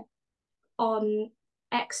working on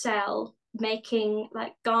Excel, making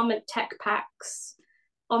like garment tech packs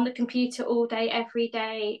on the computer all day, every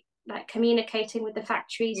day, like communicating with the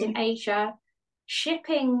factories in Asia,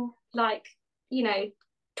 shipping like,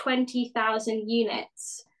 20,000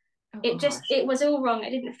 units. It was all wrong.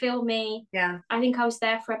 It didn't feel me. Yeah. I think I was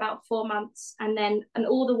there for about 4 months, and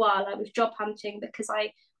all the while I was job hunting because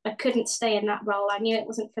I couldn't stay in that role. I knew it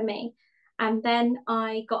wasn't for me. And then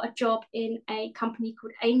I got a job in a company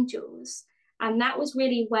called Angels, and that was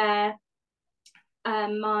really where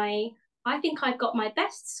I think I got my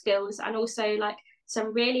best skills, and also like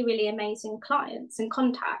some really, really amazing clients and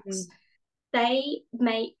contacts. They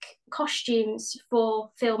make costumes for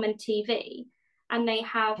film and TV, and they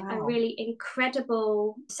have a really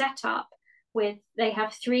incredible setup they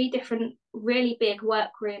have 3 different really big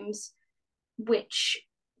workrooms, which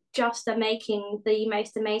just are making the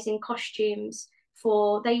most amazing costumes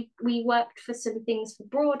we worked for some things for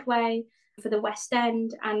Broadway, for the West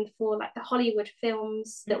End, and for like the Hollywood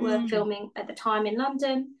films that were filming at the time in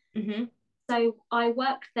London. So I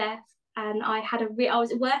worked there, and I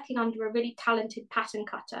was working under a really talented pattern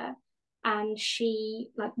cutter, and she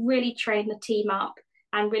like really trained the team up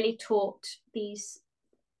and really taught these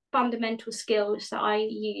fundamental skills that I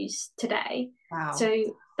use today. Wow.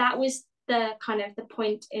 So that was the kind of the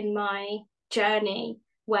point in my journey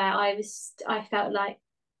where I felt like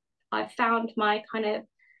I found my kind of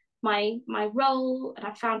my role, and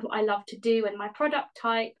I found what I love to do, and my product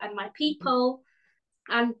type and my people.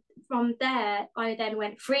 And from there I then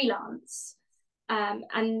went freelance,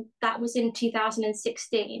 and that was in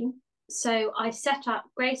 2016. So I set up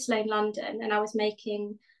Grace Lane London, and I was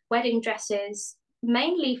making wedding dresses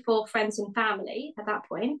mainly for friends and family at that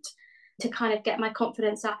point, to kind of get my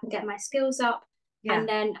confidence up and get my skills up. And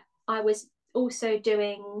then I was also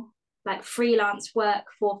doing like freelance work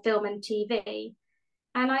for film and TV.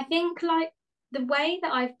 And I think like the way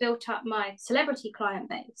that I've built up my celebrity client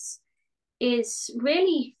base is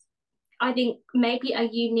really, I think, maybe a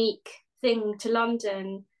unique thing to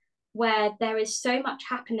London, where there is so much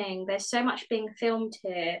happening. There's so much being filmed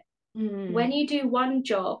here. When you do one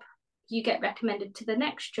job, you get recommended to the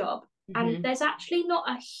next job. And there's actually not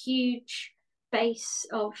a huge base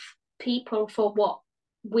of people for what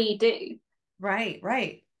we do. Right.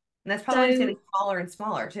 And that's probably getting smaller and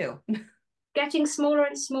smaller too. Getting smaller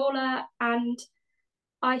and smaller. And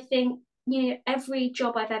I think, every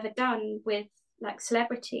job I've ever done with like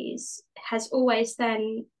celebrities has always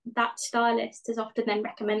then, that stylist has often then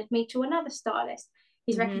recommended me to another stylist.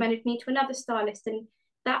 He's recommended me to another stylist. And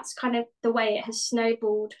that's kind of the way it has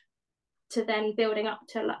snowballed to then building up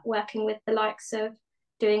to like working with the likes of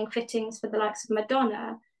doing fittings for the likes of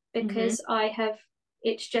Madonna, because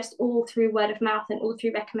it's just all through word of mouth and all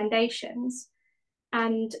through recommendations.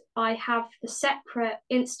 And I have the separate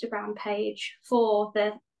Instagram page for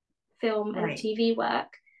the film and TV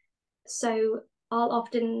work. So I'll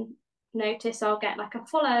often notice I'll get like a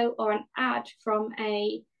follow or an ad from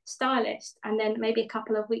a stylist, and then maybe a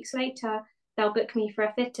couple of weeks later they'll book me for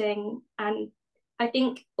a fitting. And I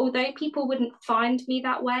think although people wouldn't find me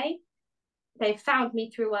that way, they found me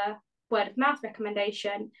through a word of mouth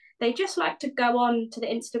recommendation. They just like to go on to the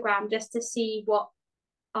Instagram just to see what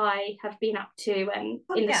I have been up to, and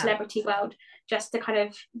in the celebrity world, just to kind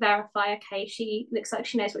of verify, okay, she looks like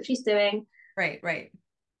she knows what she's doing. Right.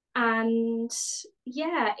 And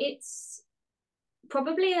it's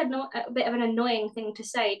probably a bit of an annoying thing to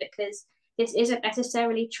say, because this isn't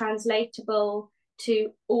necessarily translatable to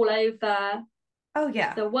all over Oh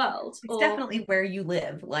yeah. the world, It's or definitely where you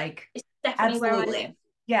live. Like, it's definitely where I live. absolutely.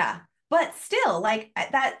 Yeah. But still, like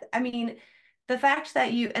that, I mean, the fact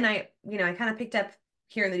that you and I kind of picked up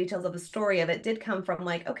here in the details of the story of it did come from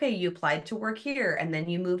like, okay, you applied to work here and then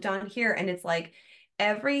you moved on here. And it's like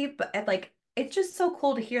like it's just so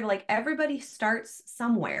cool to hear like everybody starts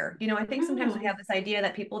somewhere. I think sometimes we Mm. have this idea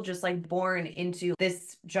that people just like born into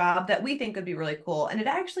this job that we think would be really cool. And it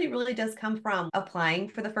actually really does come from applying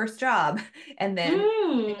for the first job and then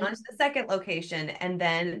moving on Mm. to the second location and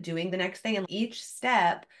then doing the next thing. And each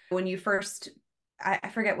step, when you first, I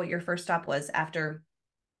forget what your first stop was after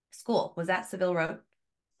school. Was that Seville Road?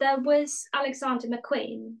 There was Alexander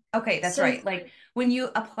McQueen. Okay, that's So right. Like when you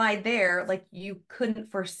applied there, like you couldn't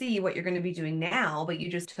foresee what you're going to be doing now, but you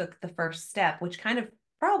just took the first step, which kind of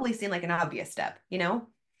probably seemed like an obvious step, you know?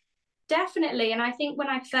 definitely. And I think when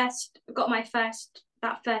I first got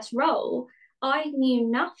that first role, I knew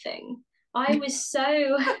nothing. I was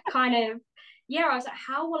so kind of, yeah, I was like,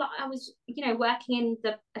 how will I was, working in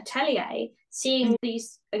the atelier, seeing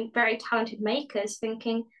these very talented makers,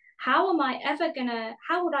 thinking, how would I ever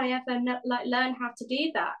like learn how to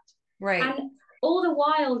do that? Right. And all the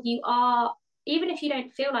while you are, even if you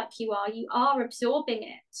don't feel like you are absorbing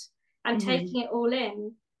it and Hmm. taking it all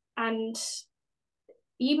in. And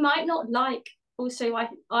you might not like, also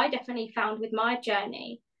I definitely found with my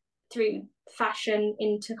journey through fashion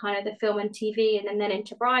into kind of the film and TV and then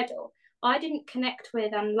into bridal, I didn't connect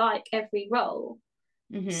with and like every role.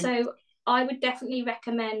 Hmm. So I would definitely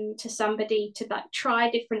recommend to somebody to like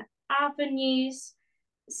try different avenues,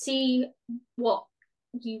 see what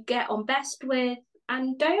you get on best with,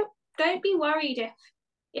 and don't be worried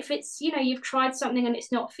if it's, you've tried something and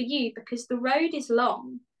it's not for you, because the road is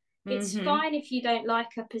long. It's Hmm. fine if you don't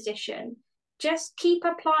like a position. Just keep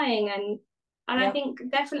applying. And I Yep.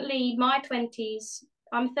 think definitely my 20s,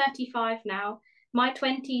 I'm 35 now. My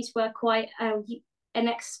 20s were quite an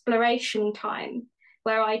exploration time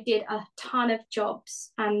where I did a ton of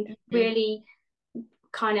jobs and Hmm. really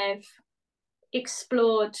kind of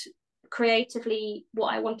explored creatively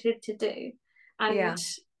what I wanted to do. And Yeah.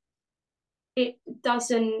 it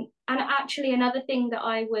doesn't, and actually another thing that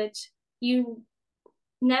I would, you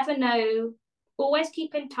never know, always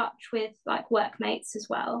keep in touch with like workmates as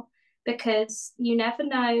well, because you never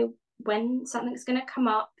know when something's going to come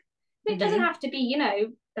up. It doesn't Hmm. have to be,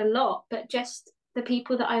 a lot, but just the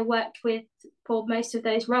people that I worked with for most of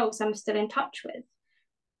those roles I'm still in touch with.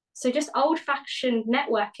 So just old fashioned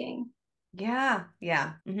networking. Yeah.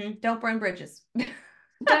 Yeah. Don't burn bridges.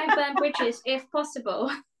 Don't burn bridges if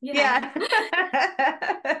possible. Yeah.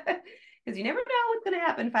 Yeah. Because you never know what's going to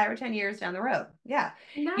happen 5 or 10 years down the road. Yeah.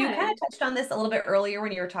 You kind No. of touched on this a little bit earlier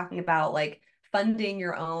when you were talking about like funding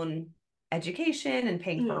your own education and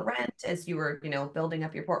paying for Mm. rent as you were, building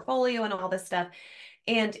up your portfolio and all this stuff.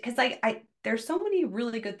 And because there's so many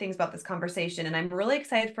really good things about this conversation, and I'm really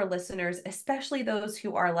excited for listeners, especially those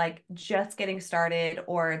who are like just getting started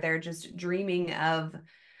or they're just dreaming of,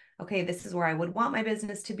 okay, this is where I would want my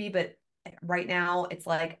business to be, but right now it's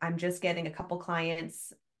like I'm just getting a couple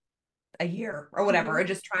clients a year or whatever, or Mm-hmm.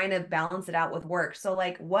 just trying to balance it out with work. So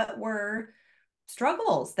like what were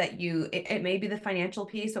struggles that it may be the financial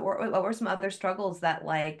piece, or what were some other struggles that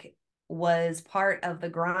like was part of the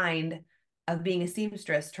grind of being a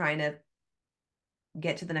seamstress trying to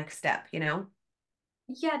get to the next step?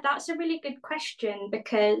 Yeah, that's a really good question,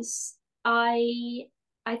 because I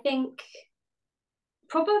think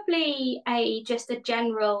probably a just a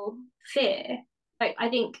general fear. Like I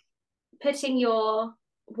think putting your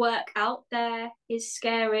work out there is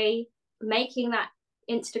scary. Making that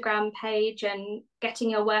Instagram page and getting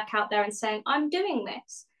your work out there and saying, I'm doing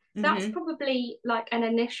this. That's Hmm. probably like an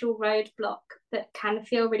initial roadblock that can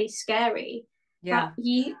feel really scary. But Yeah.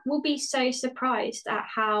 you will be so surprised at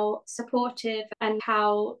how supportive and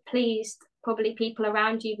how pleased probably people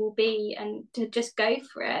around you will be, and to just go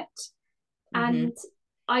for it. Hmm. And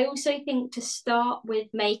I also think to start with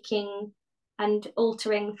making and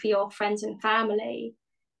altering for your friends and family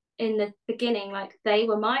in the beginning, like they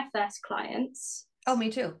were my first clients. Oh,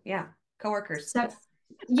 me too. Yeah. Coworkers. So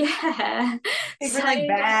yeah. They bring So like like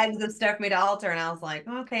bags of stuff for me to alter, and I was like,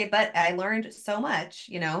 okay, but I learned so much.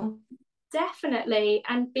 definitely,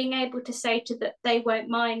 and being able to say to that they won't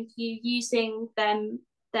mind you using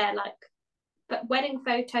their like wedding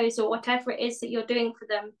photos or whatever it is that you're doing for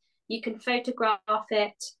them, you can photograph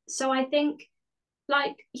it. So I think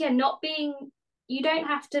like, yeah, not being, you don't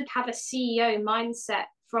have to have a CEO mindset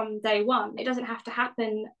from day one. It doesn't have to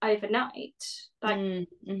happen overnight, like,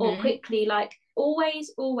 or Mm-hmm. quickly. Like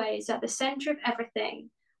always at the center of everything,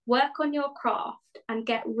 work on your craft and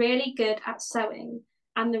get really good at sewing,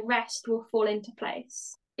 and the rest will fall into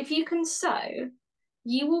place. If you can sew,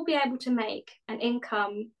 you will be able to make an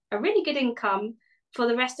income, a really good income for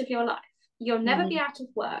the rest of your life. You'll never be out of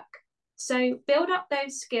work. So build up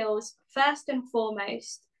those skills first and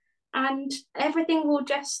foremost, and everything will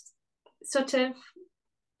just sort of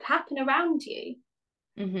happen around you.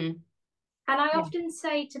 And I often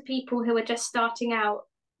say to people who are just starting out,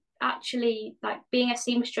 actually, like, being a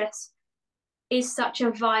seamstress is such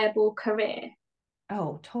a viable career.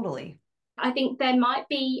 Oh, totally. I think there might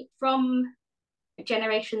be, from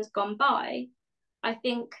generations gone by, I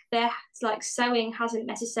think there's like sewing hasn't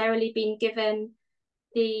necessarily been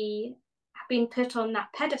put on that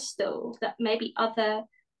pedestal that maybe other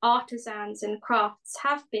artisans and crafts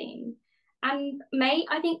have been. And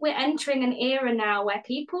I think we're entering an era now where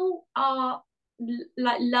people are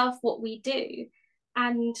like love what we do,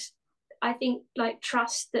 and I think like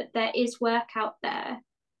trust that there is work out there,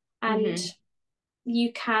 and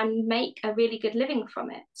you can make a really good living from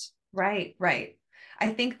it. Right. I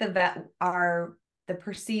think the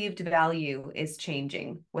perceived value is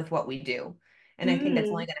changing with what we do. And I think that's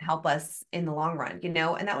only going to help us in the long run, and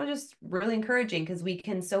that was just really encouraging, because we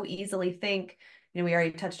can so easily think, we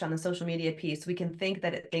already touched on the social media piece. We can think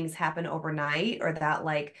that things happen overnight, or that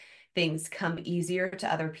like things come easier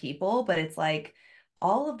to other people, but it's like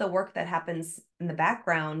all of the work that happens in the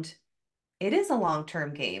background, it is a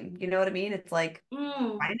long-term game. You know what I mean? It's like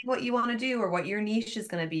finding what you want to do, or what your niche is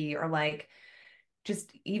going to be, or like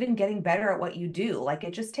just even getting better at what you do. Like,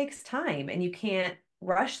 it just takes time, and you can't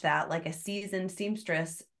rush that. Like a seasoned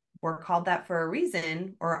seamstress, we're called that for a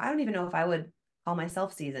reason, or I don't even know if I would call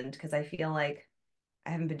myself seasoned, because I feel like I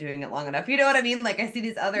haven't been doing it long enough. You know what I mean? Like, I see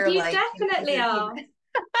these other You like definitely are.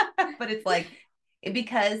 but it's like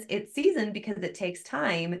because it's seasoned, because it takes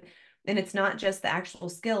time, and it's not just the actual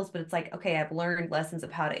skills, but it's like, okay, I've learned lessons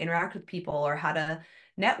of how to interact with people, or how to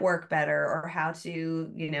network better, or how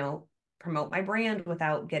to, promote my brand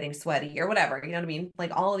without getting sweaty, or whatever. You know what I mean?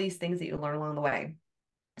 Like all of these things that you learn along the way.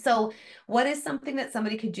 So what is something that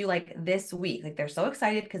somebody could do like this week? Like, they're so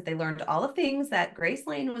excited because they learned all the things that Grace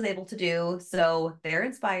Lane was able to do. So they're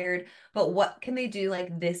inspired, but what can they do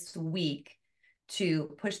like this week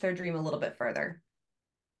to push their dream a little bit further?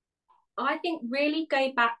 I think really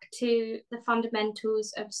go back to the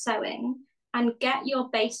fundamentals of sewing and get your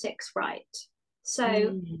basics right.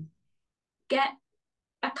 So get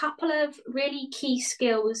a couple of really key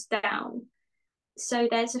skills down. So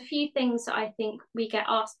there's a few things that I think we get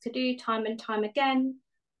asked to do time and time again.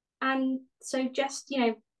 And so just,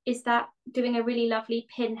 is that doing a really lovely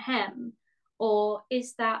pin hem? Or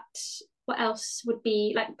is that, what else would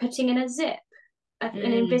be like putting in a zip, an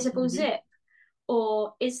invisible zip?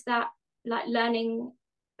 Or is that like learning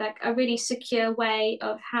like a really secure way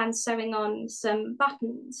of hand sewing on some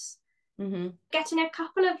buttons? Getting a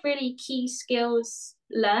couple of really key skills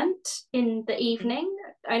learnt in the evening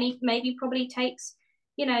only maybe probably takes,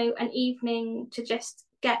 an evening to just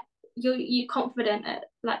get you confident at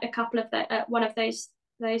like a couple of one of those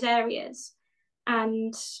areas,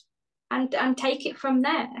 and take it from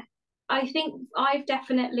there. I think I've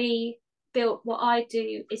definitely built what I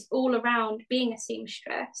do is all around being a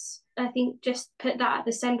seamstress. I think just put that at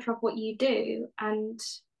the center of what you do, and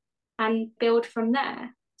build from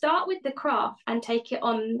there. Start with the craft and take it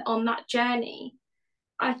on that journey.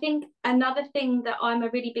 I think another thing that I'm a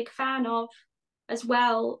really big fan of as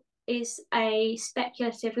well is a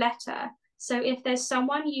speculative letter. So if there's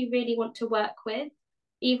someone you really want to work with,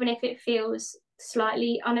 even if it feels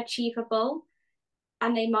slightly unachievable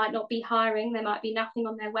and they might not be hiring, there might be nothing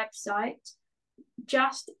on their website,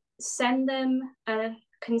 just send them a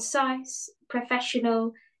concise,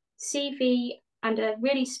 professional CV and a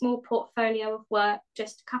really small portfolio of work,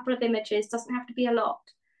 just a couple of images, doesn't have to be a lot,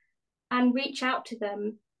 and reach out to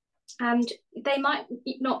them. And they might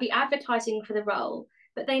not be advertising for the role,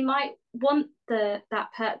 but they might want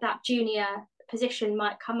that junior position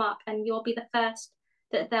might come up, and you'll be the first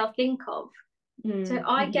that they'll think of. So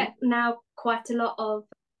I get now quite a lot of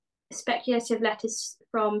speculative letters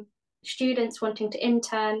from students wanting to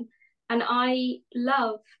intern, and I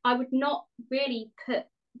would not really put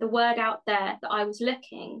the word out there that I was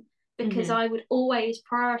looking, because I would always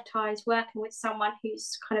prioritize working with someone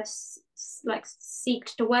who's kind of like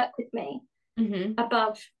seeked to work with me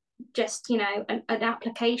above just an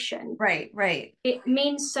application. Right. It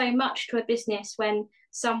means so much to a business when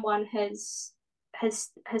someone has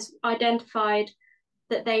identified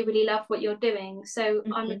that they really love what you're doing. So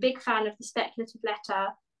I'm a big fan of the speculative letter,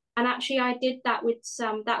 and actually I did that with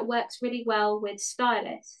that works really well with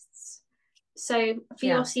stylists. So for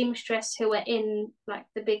Yeah. your seamstress who are in like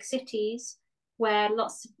the big cities where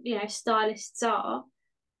lots of, stylists are,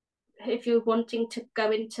 if you're wanting to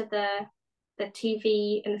go into the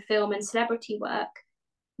TV and film and celebrity work,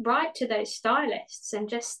 write to those stylists and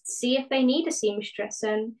just see if they need a seamstress,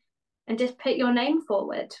 and just put your name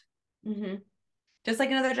forward. Mm-hmm. Just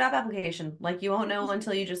like another job application. Like you won't know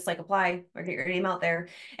until you just like apply or get your name out there.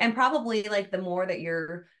 And probably like the more that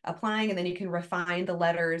you're applying and then you can refine the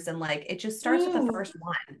letters and like it just starts with the Mm. first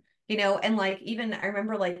one, you know, and like even I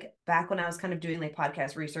remember like back when I was kind of doing like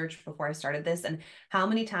podcast research before I started this and how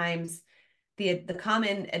many times the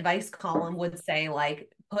common advice column would say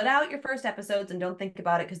like put out your first episodes and don't think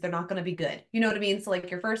about it because they're not going to be good. You know what I mean? So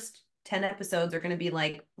like your first 10 episodes are going to be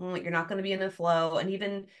like you're not going to be in the flow. And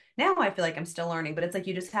even now I feel like I'm still learning, but it's like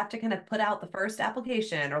you just have to kind of put out the first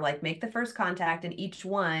application or like make the first contact and each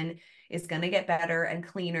one is going to get better and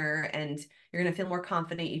cleaner and you're going to feel more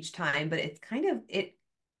confident each time, but it's kind of it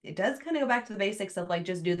does kind of go back to the basics of like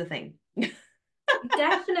just do the thing.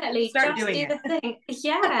 Definitely, Start just doing do it. the thing.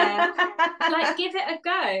 Yeah, like give it a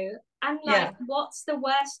go. And like, Yeah. what's the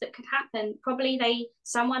worst that could happen? Probably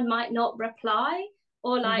someone might not reply,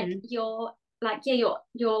 or like Hmm.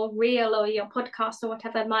 your reel or your podcast or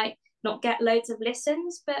whatever might not get loads of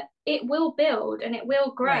listens, but it will build and it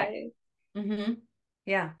will Right. grow. Hmm.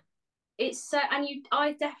 Yeah. It's so, and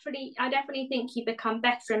I definitely think you become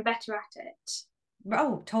better and better at it.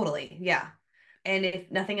 Oh, totally. Yeah. And if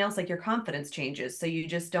nothing else, like your confidence changes. So you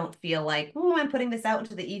just don't feel like, oh, I'm putting this out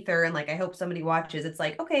into the ether and like I hope somebody watches. It's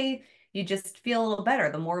like, okay, you just feel a little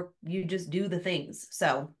better the more you just do the things.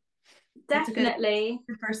 So it's a good Definitely.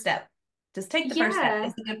 first step. Just take the first step. Yeah.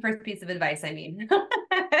 It's a good first piece of advice, I mean.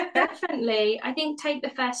 Definitely. I think take the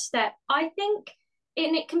first step. I think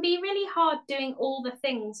it can be really hard doing all the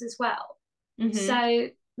things as well. Hmm. So,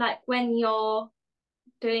 like when you're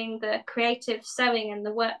doing the creative sewing and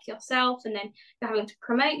the work yourself, and then you're having to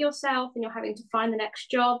promote yourself and you're having to find the next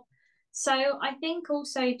job. So, I think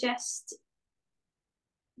also just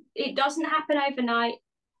it doesn't happen overnight.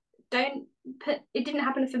 Don't put it didn't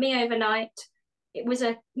happen for me overnight. It was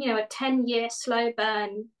a 10-year slow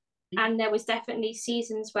burn, and there was definitely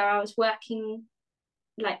seasons where I was working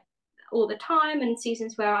like all the time and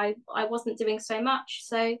seasons where I wasn't doing so much.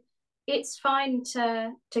 So it's fine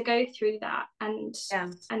to go through that Yeah.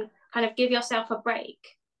 and kind of give yourself a break.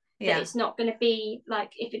 That Yeah. it's not going to be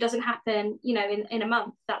like if it doesn't happen, in a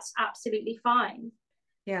month, that's absolutely fine.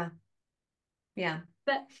 Yeah. Yeah.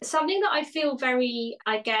 But something that I feel very,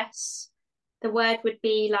 I guess the word would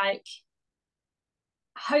be like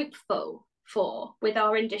hopeful for with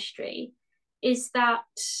our industry is that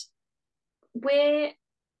we're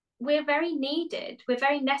we're very needed, we're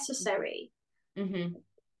very necessary. Hmm.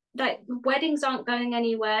 Like weddings aren't going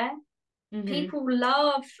anywhere. Hmm. People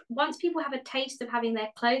love once people have a taste of having their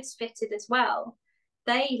clothes fitted as well,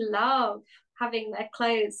 they love having their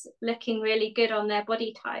clothes looking really good on their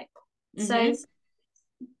body type. So Hmm.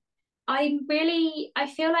 I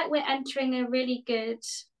feel like we're entering a really good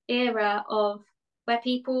era of where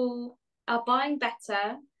people are buying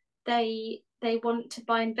better. They want to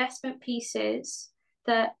buy investment pieces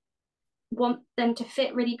that want them to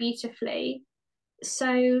fit really beautifully.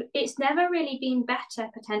 So it's never really been better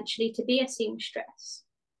potentially to be a seamstress.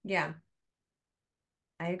 Yeah.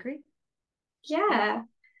 I agree. Yeah. Yeah,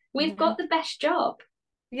 we've Hmm. got the best job.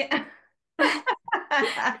 Yeah.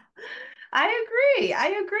 I agree. I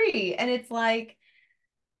agree. And it's like,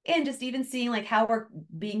 and just even seeing like how we're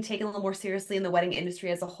being taken a little more seriously in the wedding industry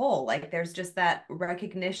as a whole. Like there's just that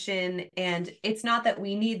recognition. And it's not that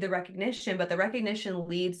we need the recognition, but the recognition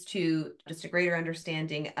leads to just a greater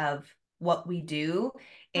understanding of what we do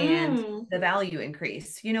and Mm. the value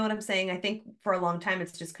increase. You know what I'm saying? I think for a long time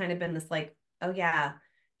it's just kind of been this like, oh yeah,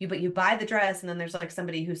 you buy the dress and then there's like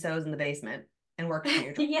somebody who sews in the basement and works on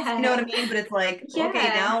your dress. You know what I Yeah, mean? But it's like, okay,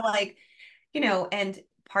 yeah, now like and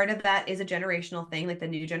part of that is a generational thing. Like the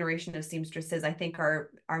new generation of seamstresses, I think are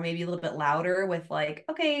maybe a little bit louder with like,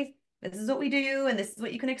 okay, this is what we do, and this is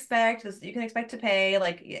what you can expect. This you can expect to pay.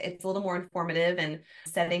 Like it's a little more informative and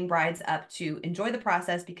setting brides up to enjoy the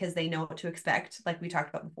process because they know what to expect. Like we talked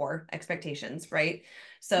about before, expectations, right?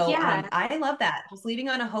 So yeah, I love that. Just leaving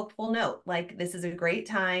on a hopeful note. Like this is a great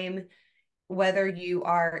time whether you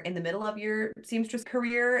are in the middle of your seamstress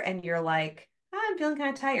career and you're like, "Ah, I'm feeling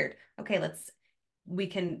kind of tired. Okay, we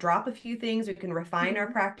can drop a few things, we can refine our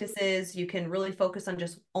mm-hmm. practices, you can really focus on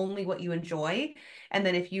just only what you enjoy. And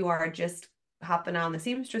then if you are just hopping on the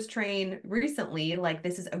seamstress train recently, like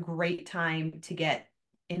this is a great time to get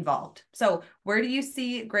involved. So where do you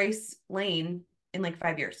see Grace Lane in like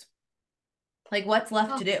 5 years? Like what's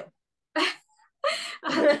left to Oh,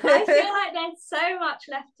 do? I feel like there's so much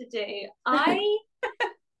left to do. I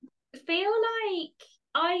feel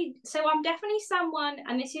like so I'm definitely someone,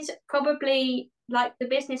 and this is probably like the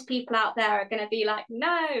business people out there are going to be like,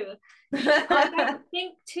 no, I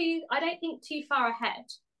don't think too far ahead.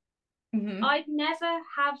 Mm-hmm. I'd never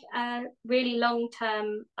have a really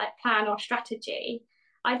long-term like plan or strategy.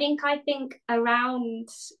 I think around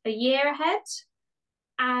a year ahead.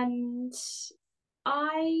 And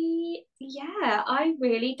I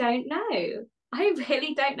really don't know. I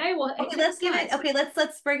really don't know what it Okay, let's looks give it. like. Okay,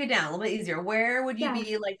 let's break it down a little bit easier. Where would you Yeah.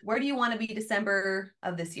 be like? Where do you want to be December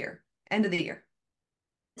of this year, end of the year?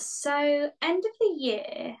 So end of the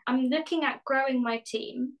year, I'm looking at growing my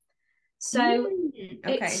team. So it's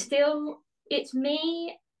Okay. still it's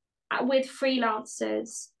me with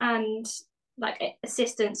freelancers and like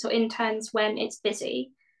assistants or interns when it's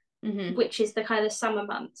busy, Mm-hmm. which is the kind of summer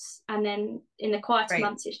months. And then in the quieter Right.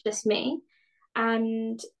 months, it's just me.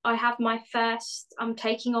 And I'm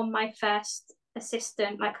taking on my first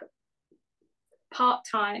assistant, like part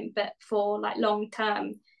time, but for like long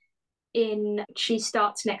term. She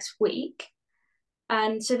starts next week.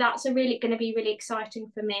 And so that's a really going to be really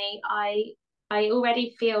exciting for me. I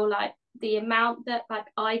already feel like the amount that like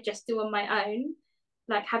I just do on my own,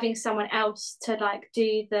 like having someone else to like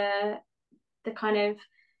do the kind of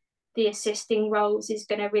the assisting roles is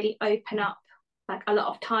going to really open up like a lot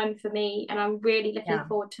of time for me, and I'm really looking Yeah.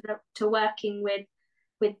 forward to working with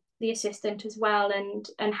the assistant as well,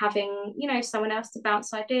 and having someone else to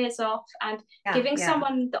bounce ideas off, and Yeah. giving Yeah.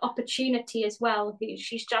 someone the opportunity as well who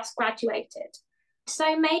she's just graduated.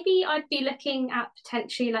 So maybe I'd be looking at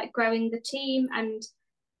potentially like growing the team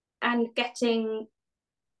and getting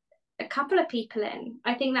a couple of people in.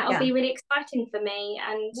 I think that would Yeah. be really exciting for me.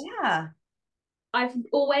 And Yeah. I've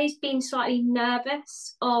always been slightly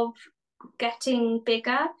nervous of getting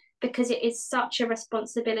bigger because it is such a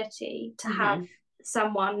responsibility to have Mm-hmm.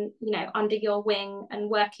 someone, under your wing and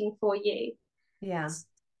working for you. Yeah.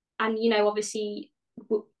 And, obviously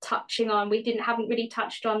touching on, haven't really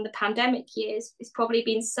touched on the pandemic years. It's probably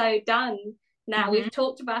been so done now. Mm-hmm. We've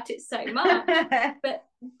talked about it so much, but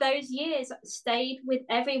those years stayed with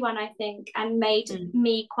everyone, I think, and made Mm.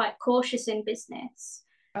 me quite cautious in business.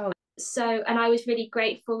 Oh. So, and I was really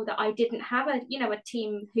grateful that I didn't have a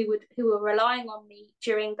team who were relying on me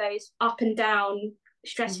during those up and down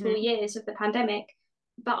stressful Mm-hmm. years of the pandemic.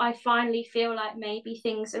 But I finally feel like maybe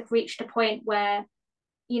things have reached a point where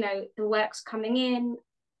the work's coming in.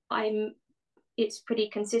 I'm It's pretty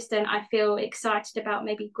consistent. I feel excited about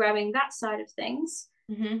maybe growing that side of things.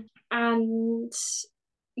 Mm-hmm. And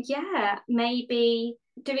yeah, maybe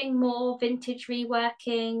doing more vintage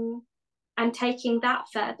reworking and taking that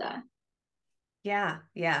further. Yeah.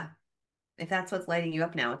 Yeah. If that's what's lighting you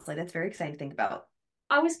up now, it's like that's very exciting to think about.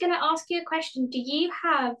 I was going to ask you a question. Do you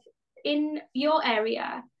have in your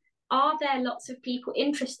area, are there lots of people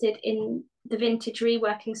interested in the vintage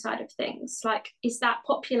reworking side of things? Like, is that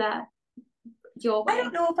popular your I don't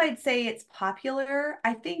way? know if I'd say it's popular.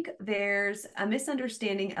 I think there's a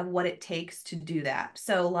misunderstanding of what it takes to do that.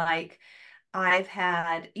 So, like, I've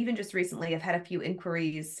had, even just recently, I've had a few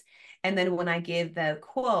inquiries. And then when I give the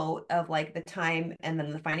quote of like the time and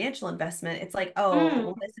then the financial investment, it's like, oh, Mm,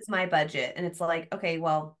 well, this is my budget. And it's like, okay,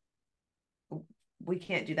 well, we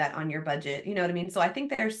can't do that on your budget. You know what I mean? So I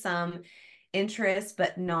think there's some interest,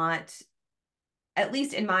 but not, at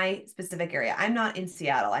least in my specific area. I'm not in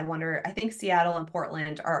Seattle. I think Seattle and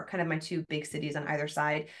Portland are kind of my two big cities on either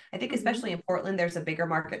side. I think mhm. especially in Portland, there's a bigger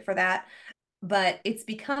market for that, but it's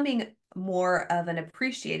becoming more of an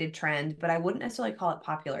appreciated trend, but I wouldn't necessarily call it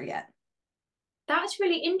popular yet. That's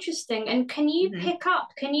really interesting. And Hmm.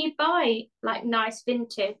 can you buy like nice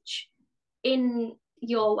vintage in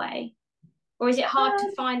your way? Or is it hard to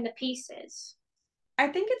Um, find the pieces? I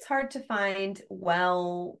think it's hard to find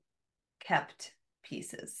well kept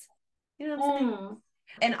pieces. You know what I'm saying? Mm,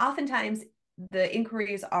 And oftentimes the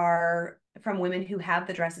inquiries are from women who have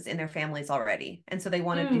the dresses in their families already. And so they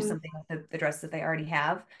want to do mm, something with the dress that they already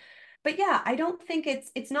have. But yeah, I don't think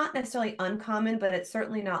it's not necessarily uncommon, but it's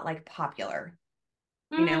certainly not like popular,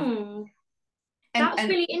 you know? mm. And That's and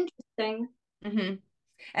really interesting. mhm.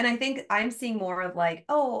 And I think I'm seeing more of like,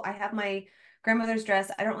 oh, I have my grandmother's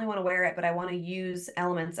dress. I don't really want to wear it, but I want to use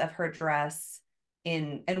elements of her dress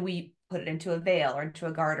and we put it into a veil or into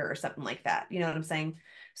a garter or something like that. You know what I'm saying?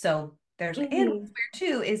 So and what's Hmm. weird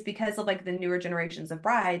too is because of like the newer generations of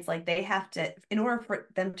brides, like they have to, in order for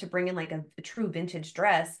them to bring in like a true vintage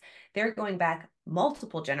dress, they're going back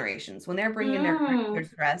multiple generations. When they're bringing their Mm.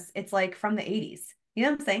 grandmother's dress, it's like from the 80s. You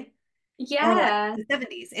know what I'm saying? Or like Yeah. the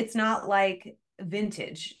 70s. It's not like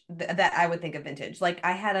vintage that I would think of vintage. Like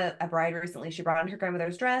I had a bride recently, she brought on her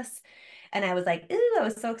grandmother's dress and I was like, ooh, I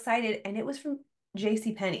was so excited. And it was from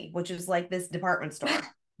J.C. Penney, which is like this department store,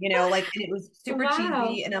 like, and it was super Wow.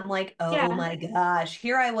 cheesy. And I'm like, oh Yeah. my gosh,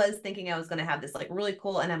 here I was thinking I was going to have this like really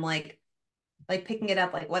cool. And I'm like picking it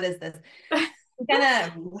up, like, what is this? Kind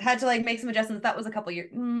of had to like make some adjustments. That was a couple years.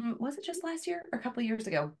 Was it just last year or a couple years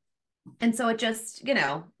ago? And so it just,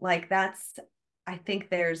 like I think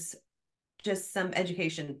there's just some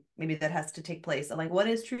education maybe that has to take place. Like what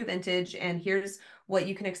is true vintage? And here's what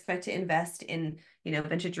you can expect to invest in,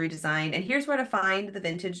 vintage redesign. And here's where to find the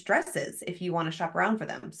vintage dresses if you want to shop around for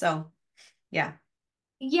them. So yeah.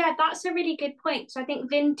 Yeah, that's a really good point. So I think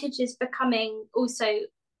vintage is becoming also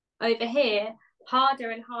over here harder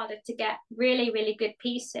and harder to get really, really good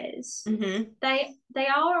pieces. Mm-hmm. They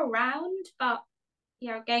are around, but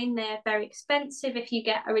again, they're very expensive if you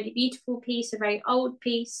get a really beautiful piece, a very old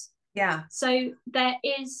piece. Yeah. So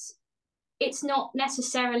it's not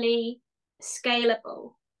necessarily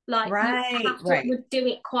scalable. Like you Right. have to Right. do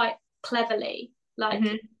it quite cleverly. Like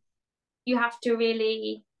Mm-hmm. you have to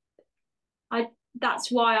really, I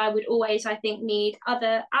that's why I would always, I think, need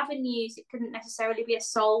other avenues. It couldn't necessarily be a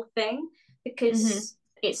sole thing Mm-hmm. because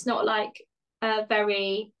it's not like a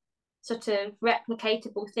very sort of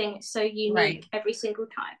replicatable thing. It's so Right. unique every single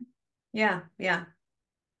time. Yeah. Yeah.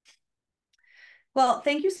 Well,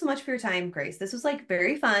 thank you so much for your time, Grace. This was like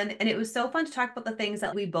very fun. And it was so fun to talk about the things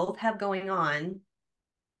that we both have going on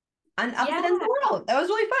opposite ends of Yeah, the world. That was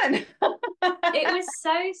really fun. it was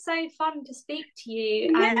so fun to speak to you.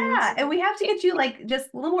 And Yeah. And we have to it, get you like just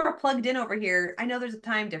a little more plugged in over here. I know there's a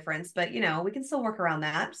time difference, but we can still work around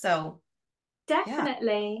that. So yeah.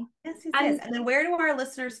 definitely. Yes, yes, yes. And And then where do our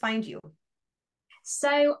listeners find you?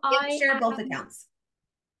 so You I share both am accounts.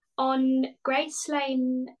 on Grace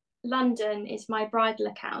Lane London is my bridal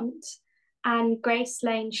account, and Grace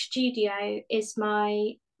Lane Studio is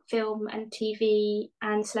my film and TV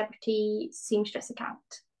and celebrity seamstress account.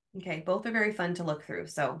 Okay, both are very fun to look through.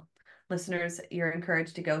 So, listeners, you're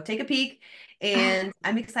encouraged to go take a peek. And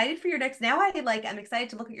I'm excited for your next. I'm excited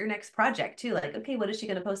to look at your next project too. Like, okay, what is she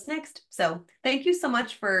going to post next? So, thank you so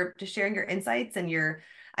much for just sharing your insights and your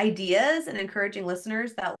ideas and encouraging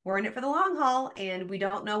listeners that we're in it for the long haul and we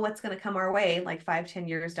don't know what's going to come our way like 5, 10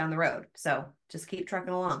 years down the road. So, just keep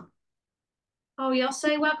trucking along. Oh, you're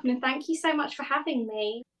so welcome, and thank you so much for having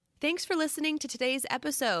me. Thanks for listening to today's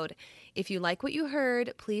episode. If you like what you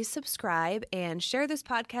heard, please subscribe and share this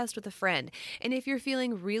podcast with a friend. And if you're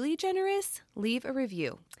feeling really generous, leave a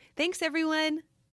review. Thanks, everyone.